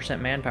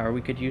 91% manpower.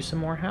 We could use some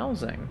more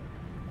housing.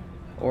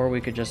 Or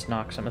we could just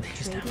knock some of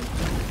these down.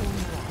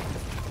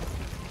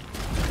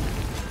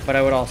 But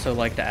I would also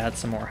like to add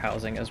some more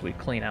housing as we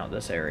clean out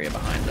this area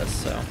behind us,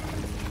 so,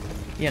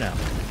 you know.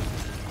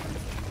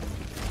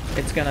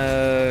 It's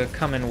gonna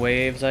come in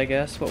waves, I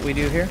guess, what we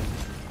do here.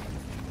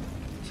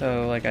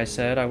 So, like I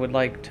said, I would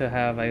like to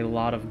have a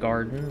lot of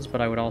gardens,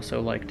 but I would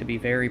also like to be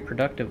very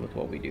productive with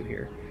what we do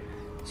here.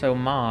 So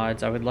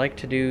mods, I would like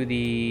to do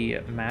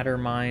the matter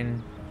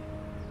mine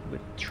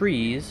with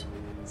trees,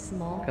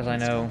 because I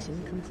know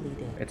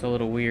it's a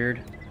little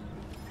weird.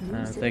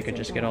 If they could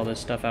just get all this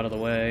stuff out of the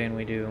way and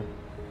we do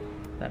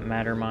that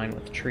matter mine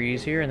with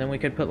trees here, and then we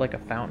could put like a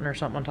fountain or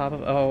something on top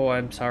of it. Oh,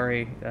 I'm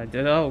sorry.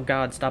 Oh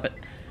god, stop it.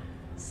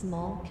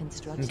 Small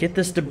construction. Get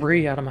this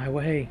debris out of my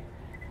way.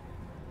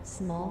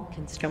 Small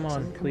construction. Come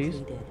on, please.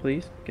 Completed.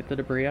 Please, get the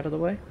debris out of the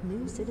way.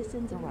 New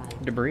citizens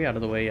arrived. Debris out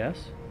of the way,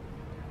 yes.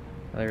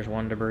 There's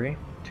one debris.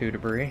 Two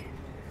debris.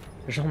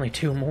 There's only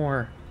two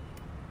more.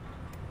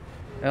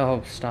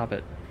 Oh, stop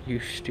it. You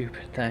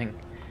stupid thing.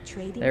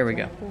 Trading There we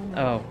go. platform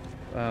Oh.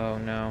 Oh,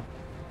 no.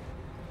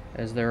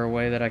 Is there a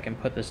way that I can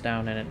put this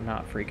down and it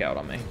not freak out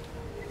on me?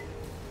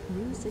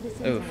 New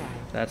citizens Oof.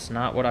 arrived. That's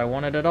not what I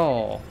wanted at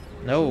all.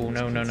 No,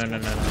 no, no, no, no, no,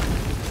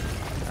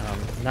 no.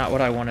 Not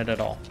what I wanted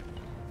at all.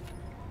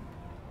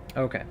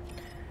 Okay.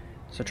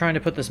 So trying to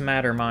put this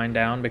matter mine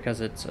down because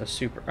it's a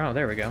super... Oh,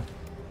 there we go.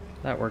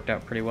 That worked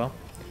out pretty well.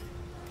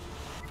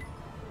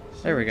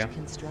 There we go.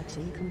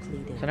 Construction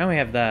completed. So now we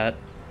have that.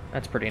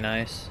 That's pretty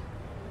nice.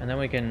 And then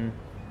we can...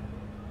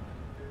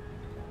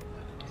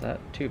 Is that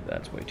too...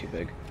 That's way too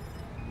big.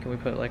 Can we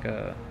put like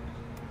a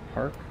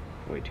park?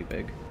 Way too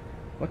big.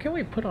 What can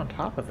we put on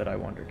top of it, I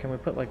wonder? Can we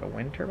put like a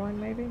wind turbine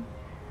maybe?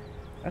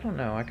 I don't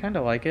know. I kind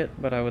of like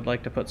it, but I would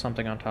like to put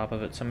something on top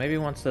of it. So maybe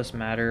once this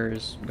matter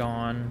is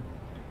gone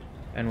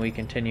and we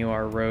continue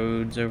our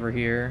roads over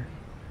here,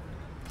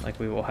 like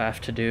we will have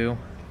to do,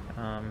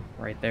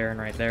 right there and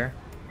right there.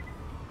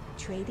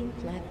 Trading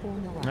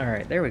platform arrived.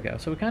 Alright, there we go.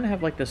 So we kind of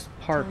have like this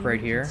park Tiny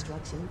right here.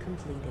 Construction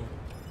completed.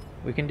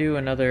 We can do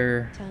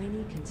another...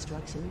 Tiny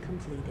construction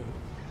completed.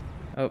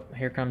 Oh,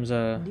 here comes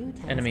a New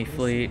task enemy list.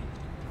 fleet.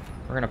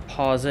 We're gonna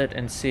pause it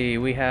and see.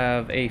 We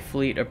have a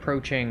fleet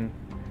approaching.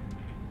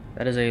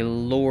 That is a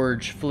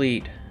large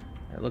fleet.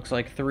 It looks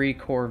like 3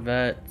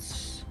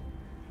 corvettes.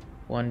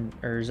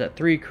 Is that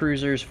 3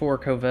 cruisers, 4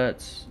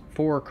 corvettes,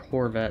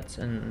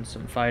 and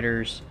some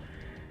fighters.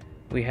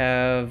 We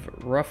have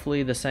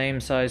roughly the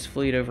same size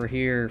fleet over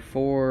here.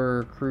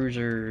 4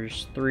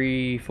 cruisers,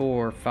 3,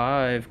 4,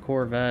 5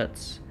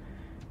 corvettes.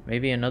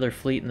 Maybe another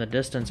fleet in the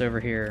distance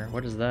over here.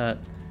 What is that?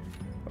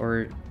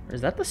 Or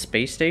is that the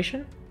space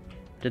station?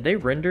 Did they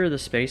render the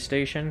space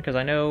station? Because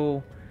I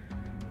know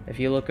if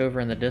you look over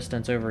in the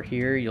distance over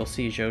here, you'll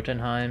see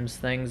Jotunheim's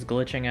things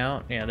glitching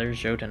out. Yeah, there's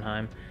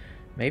Jotunheim.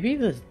 Maybe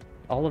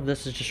all of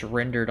this is just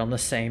rendered on the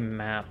same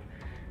map.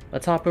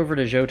 Let's hop over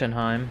to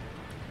Jotunheim.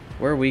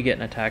 Where are we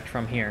getting attacked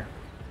from here?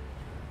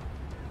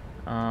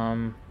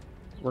 We're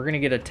gonna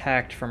get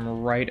attacked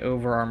from right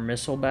over our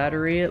missile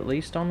battery, at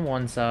least on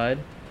one side.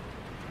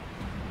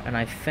 And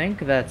I think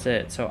that's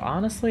it. So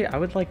honestly, I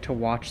would like to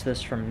watch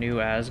this from New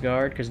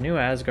Asgard, because New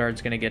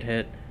Asgard's gonna get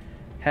hit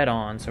head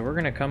on. So we're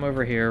gonna come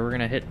over here, we're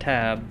gonna hit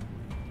tab.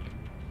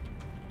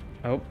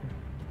 Oh,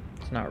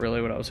 it's not really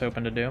what I was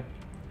hoping to do.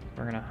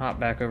 We're gonna hop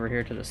back over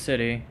here to the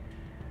city.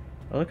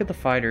 Oh, look at the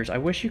fighters. I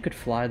wish you could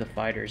fly the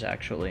fighters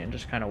actually and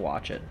just kind of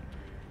watch it.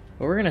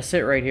 But we're gonna sit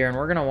right here and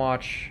we're gonna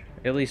watch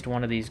at least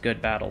one of these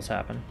good battles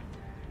happen.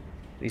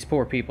 These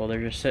poor people,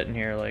 they're just sitting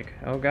here like,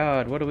 oh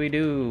god, what do we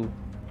do?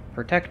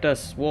 Protect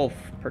us, wolf,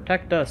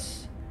 protect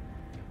us.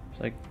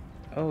 It's like,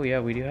 oh yeah,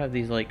 we do have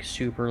these like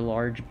super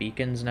large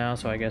beacons now,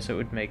 so I guess it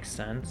would make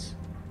sense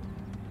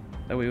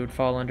that we would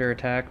fall under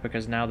attack,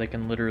 because now they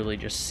can literally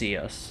just see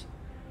us.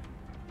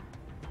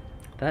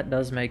 That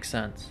does make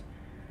sense.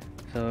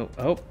 So,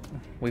 oh,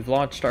 we've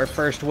launched our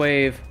first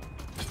wave.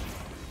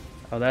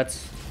 Oh,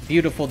 that's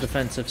beautiful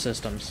defensive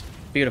systems.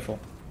 Beautiful.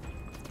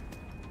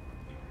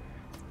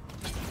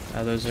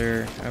 Now those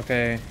are,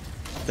 okay,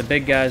 the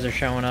big guys are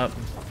showing up.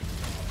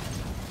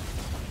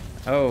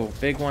 Oh,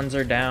 big ones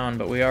are down,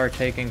 but we are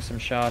taking some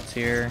shots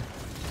here.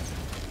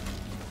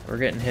 We're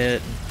getting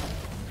hit.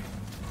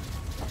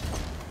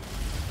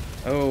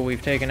 Oh,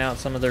 we've taken out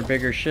some of their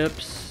bigger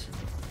ships.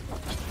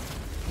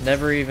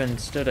 Never even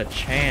stood a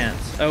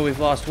chance. Oh, we've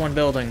lost one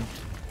building.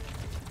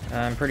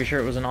 I'm pretty sure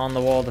it was an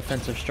on-the-wall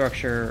defensive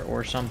structure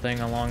or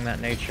something along that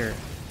nature.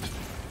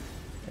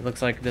 It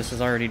looks like this is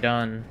already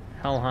done.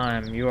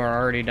 Helheim, you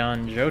are already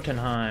done.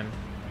 Jotunheim.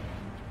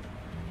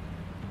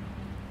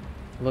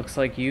 Looks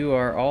like you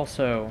are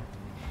also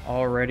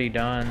already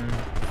done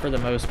for the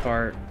most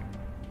part.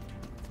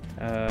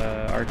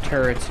 Our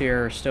turrets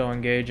here are still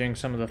engaging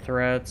some of the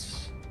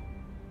threats.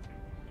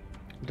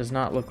 Does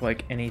not look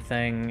like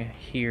anything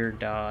here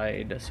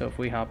died. So if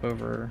we hop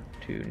over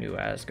to New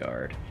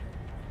Asgard,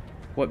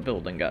 what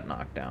building got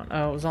knocked down?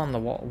 Oh, it was on the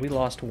wall. We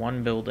lost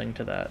one building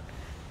to that.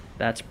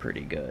 That's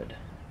pretty good.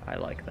 I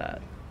like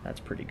that.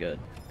 That's pretty good.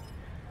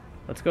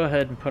 Let's go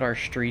ahead and put our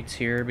streets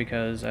here,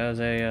 because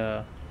as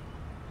a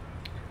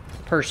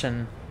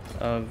person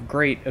of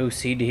great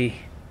OCD,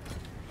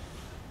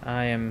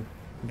 I am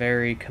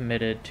very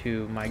committed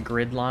to my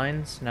grid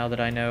lines now that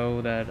I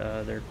know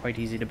that they're quite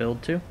easy to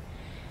build to.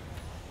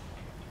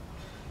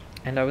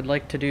 And I would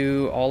like to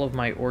do all of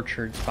my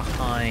orchards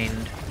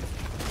behind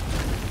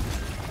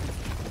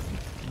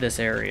this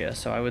area.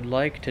 So I would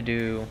like to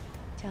do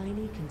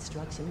Tiny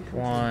construction completed.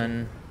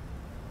 1,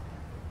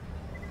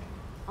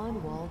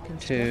 On-wall 2,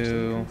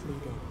 construction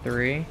completed.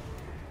 3.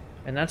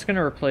 And that's going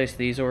to replace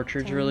these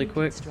orchards Tiny really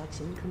quick.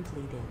 construction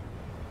completed.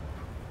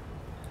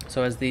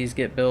 So as these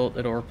get built,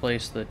 it'll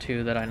replace the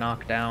 2 that I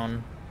knocked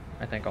down.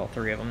 I think all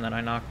 3 of them that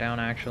I knocked down,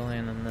 actually,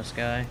 and then this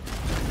guy.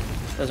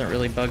 Doesn't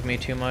really bug me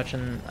too much,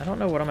 and I don't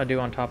know what I'm going to do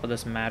on top of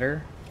this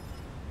matter.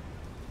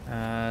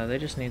 They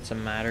just need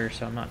some matter,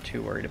 so I'm not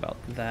too worried about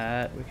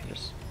that. We can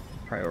just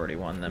priority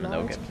 1 them, and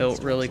they'll get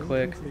built really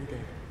quick.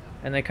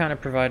 And they kind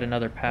of provide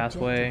another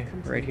pathway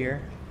right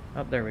here.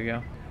 Oh, there we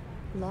go.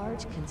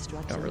 Large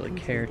construction Don't really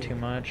completed. care too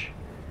much.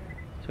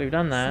 So we've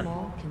done that.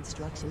 Small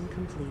construction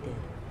completed.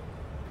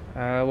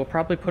 We'll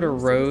probably put a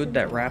road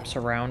that wraps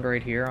around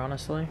right here,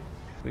 honestly.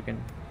 We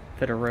can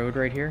fit a road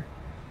right here.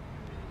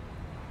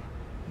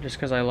 Just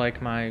because I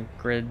like my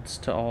grids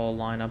to all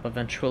line up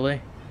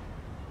eventually.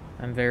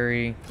 I'm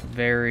very,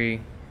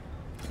 very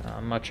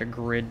much a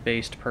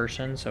grid-based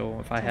person, so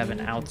if I have an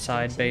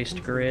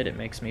outside-based grid, it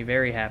makes me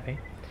very happy.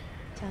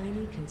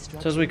 Tiny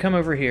construction. So as we come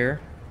over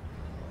here,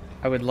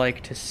 I would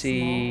like to Small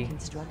see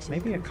construction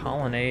maybe a completed.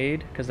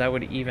 colonnade, because that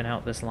would even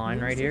out this line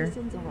New right here.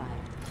 citizens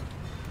arrived.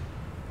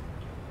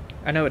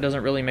 I know it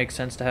doesn't really make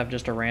sense to have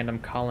just a random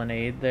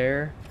colonnade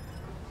there,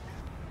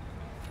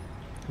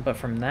 but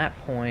from that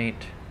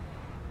point,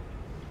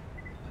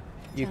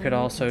 you could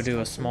also do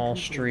a small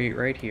street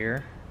right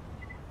here,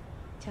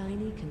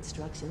 Tiny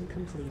construction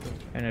completed.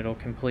 and it'll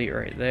complete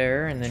right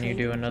there, and then you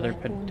do another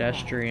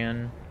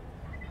pedestrian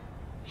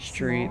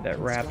street that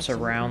wraps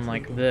around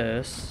like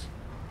this,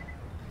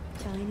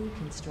 Tiny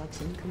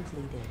construction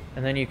completed.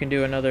 and then you can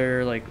do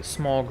another like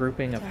small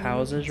grouping of Tiny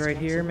houses right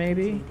here, construction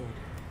maybe completed.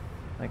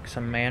 like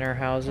some manor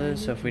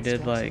houses. Tiny So if we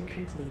did construction like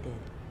completed.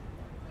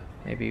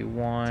 maybe Tiny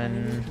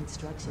 1,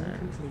 construction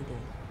completed.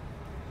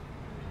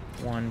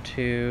 1,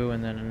 2,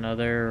 and then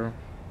another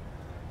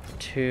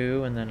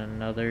 2, and then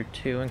another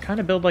 2, and kind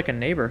of build like a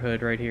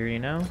neighborhood right here, you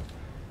know?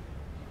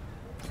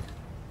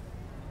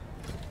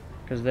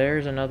 Because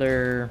there's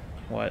another,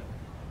 what?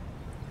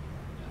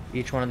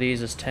 Each one of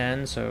these is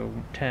 10, so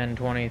 10,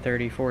 20,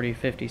 30, 40,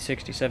 50,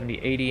 60, 70,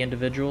 80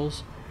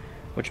 individuals,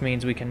 which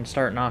means we can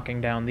start knocking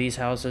down these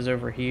houses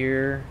over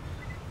here.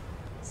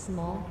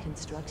 Small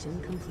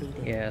construction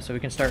completed. Yeah, so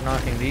we can start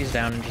knocking these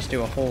down and just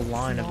do a whole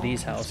line of Small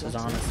these houses,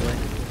 construction honestly.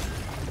 completed.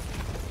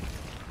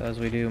 So as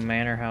we do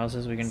manor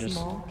houses, we can just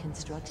Small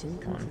construction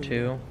 1, completed.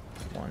 2,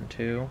 1,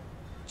 2,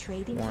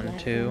 Trading 1, platform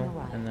 2,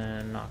 arrived. and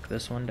then knock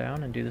this one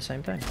down and do the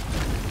same thing.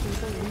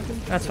 People leaving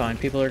That's fine.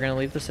 facility. People are going to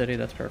leave the city.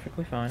 That's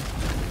perfectly fine.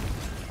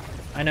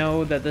 I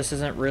know that this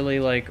isn't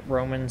really like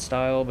Roman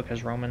style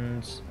because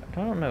Romans, I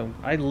don't know.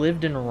 I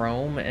lived in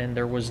Rome and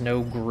there was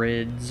no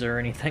grids or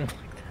anything like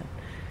that.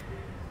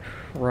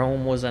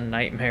 Rome was a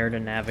nightmare to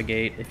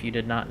navigate if you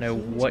did not know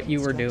what you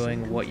were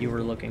doing, what you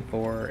were looking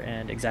for,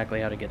 and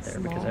exactly how to get there,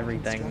 because Small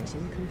everything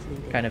construction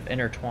completed. kind of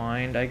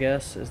intertwined, I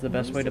guess, is the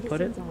best New way to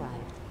put it. citizens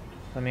arrived.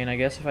 I mean, I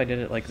guess if I did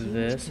it like Huge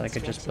this, I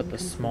could just put the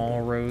construction small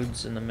completed.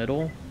 roads in the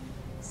middle.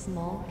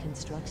 Small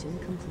construction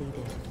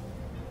completed.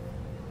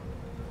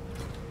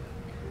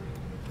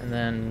 And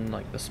then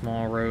like the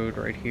small road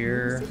right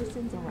here, New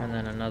citizens arrived. and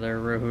then another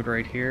road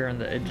right here on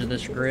the edge of New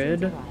this citizens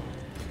grid. arrived.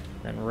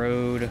 Then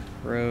road,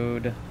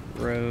 road,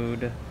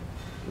 road,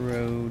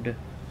 road,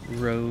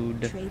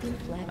 road. Trading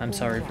platform I'm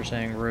sorry for arrived.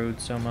 saying road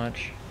so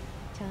much.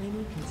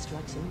 Tiny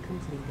construction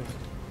completed.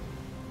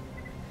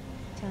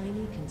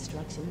 Tiny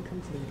construction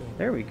completed.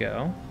 There we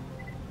go.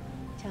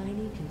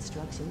 Tiny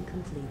construction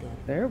completed.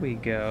 There we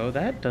go.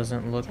 That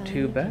doesn't look Tiny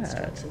too bad.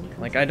 construction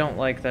Like, I don't completed.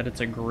 like that it's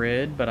a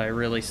grid, but I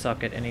really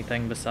suck at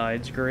anything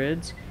besides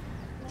grids.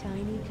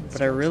 Tiny construction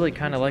But I really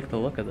kind of like the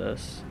completed. look of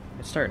this.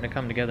 It's starting to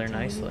come together Tiny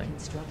nicely.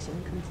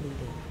 construction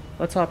completed.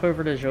 Let's hop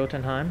over to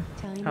Jotunheim.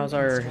 Tiny How's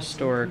our construction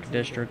historic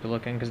completed. district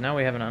looking? Because now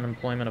we have an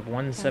unemployment of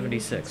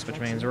 176, which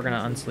means we're going to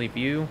unsleep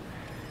you.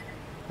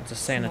 That's a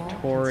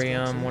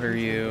sanatorium. What are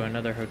you?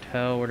 Another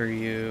hotel. What are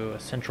you? A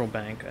central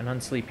bank. An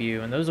unsleep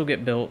you. And those will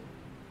get built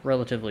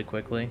relatively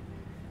quickly.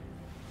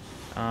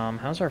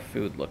 How's our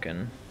food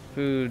looking?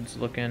 Food's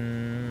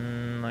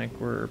looking like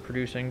we're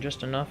producing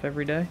just enough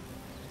every day.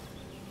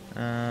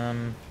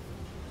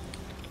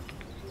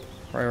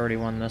 Priority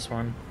 1 this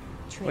one.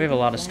 We have a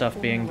lot of stuff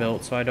being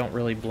built, so I don't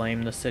really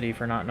blame the city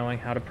for not knowing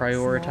how to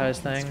prioritize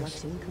Small things,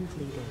 construction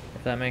completed.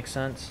 if that makes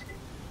sense.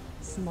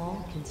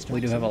 Small construction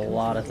We do have a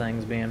lot of completed.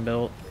 things being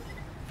built.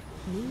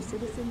 New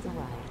citizens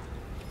arrived.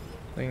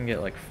 We can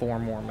get like 4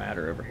 more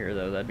matter over here,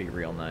 though. That'd be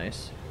real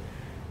nice.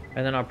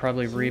 And then I'll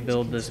probably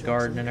rebuild this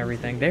garden and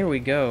everything. There we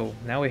go.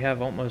 Now we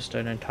have almost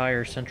an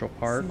entire central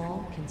park.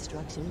 Small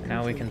construction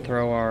Now we can completed.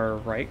 throw our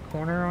right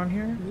corner on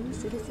here. New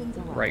citizens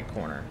arrived. Right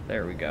corner.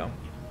 There we go.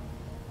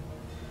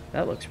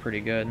 That looks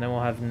pretty good. And then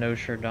we'll have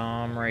Notre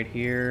Dame right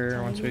here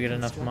Tiny once we get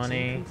enough construction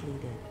money.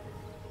 completed.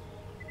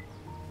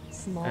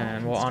 Small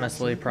And we'll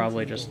honestly construction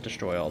probably completed. just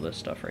destroy all this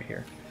stuff right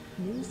here.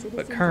 New citizens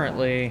But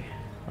currently,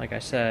 like I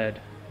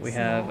said, We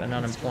have an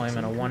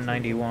unemployment of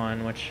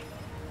 191, which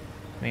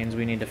means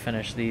we need to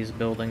finish these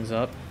buildings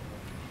up.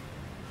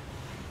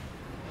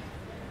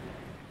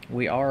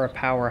 We are a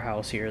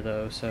powerhouse here,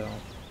 though, so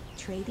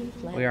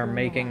we are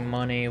making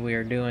money. We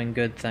are doing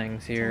good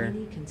things here.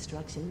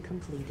 Construction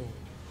completed.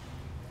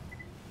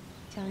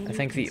 I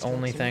think the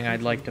only thing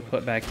I'd like to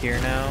put back here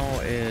now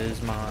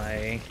is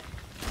my...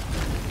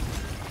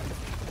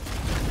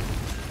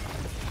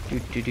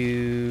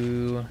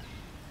 So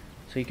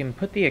you can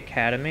put the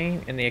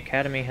academy, and the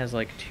academy has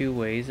like two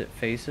ways it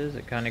faces.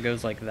 It kind of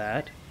goes like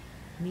that.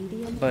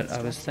 But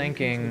I was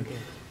thinking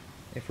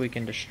if we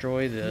can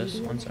destroy this,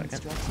 one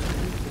second.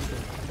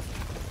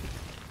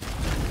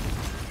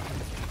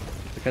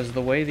 Because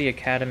the way the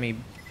academy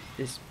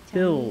is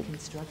built,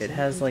 it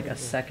has like a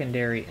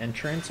secondary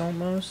entrance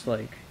almost.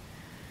 Like,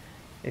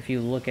 if you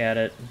look at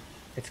it,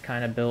 it's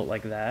kind of built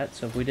like that.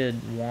 So if we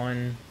did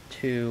 1,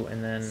 2,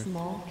 and then...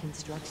 Small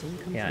construction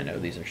completed. Yeah, I know,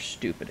 these are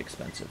stupid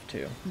expensive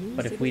too.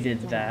 But if we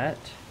did that,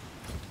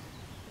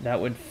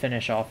 that would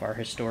finish off our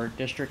historic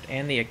district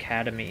and the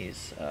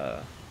academies.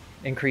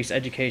 Increase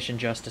education,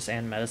 justice,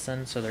 and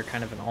medicine, so they're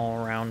kind of an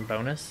all-around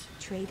bonus.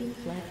 Trading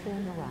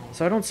platform arrived.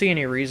 So I don't see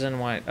any reason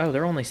why... Oh,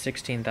 they're only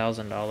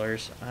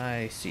 $16,000.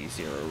 I see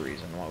zero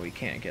reason why we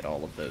can't get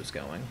all of those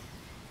going.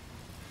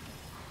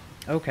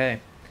 Okay.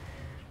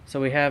 So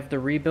we have the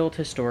rebuilt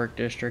historic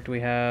district.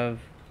 We have...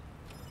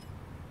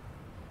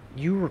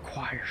 You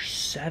require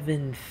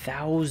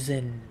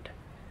 7,000.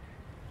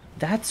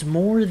 That's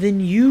more than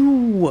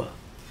you.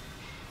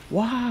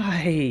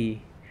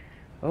 Why?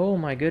 Oh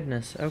my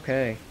goodness.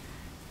 Okay.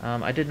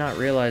 I did not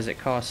realize it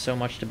cost so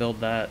much to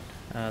build that.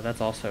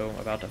 That's also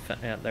about to...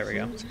 Yeah, there we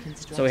go.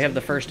 So we have the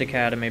first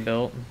academy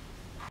built.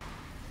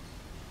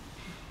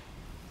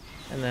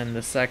 And then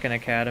the second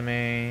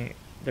academy,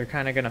 they're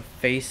kind of going to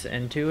face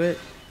into it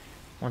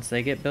once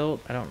they get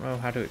built. I don't know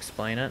how to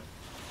explain it.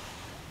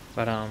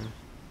 But I'm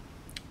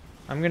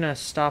going to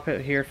stop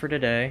it here for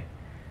today.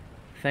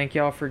 Thank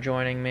y'all for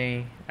joining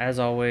me. As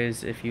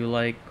always, if you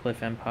like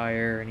Cliff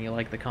Empire and you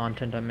like the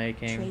content I'm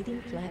making,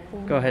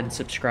 go ahead and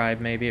subscribe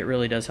maybe. It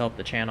really does help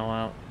the channel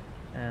out.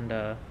 And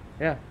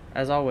yeah,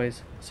 as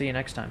always, see you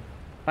next time.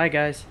 Bye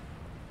guys.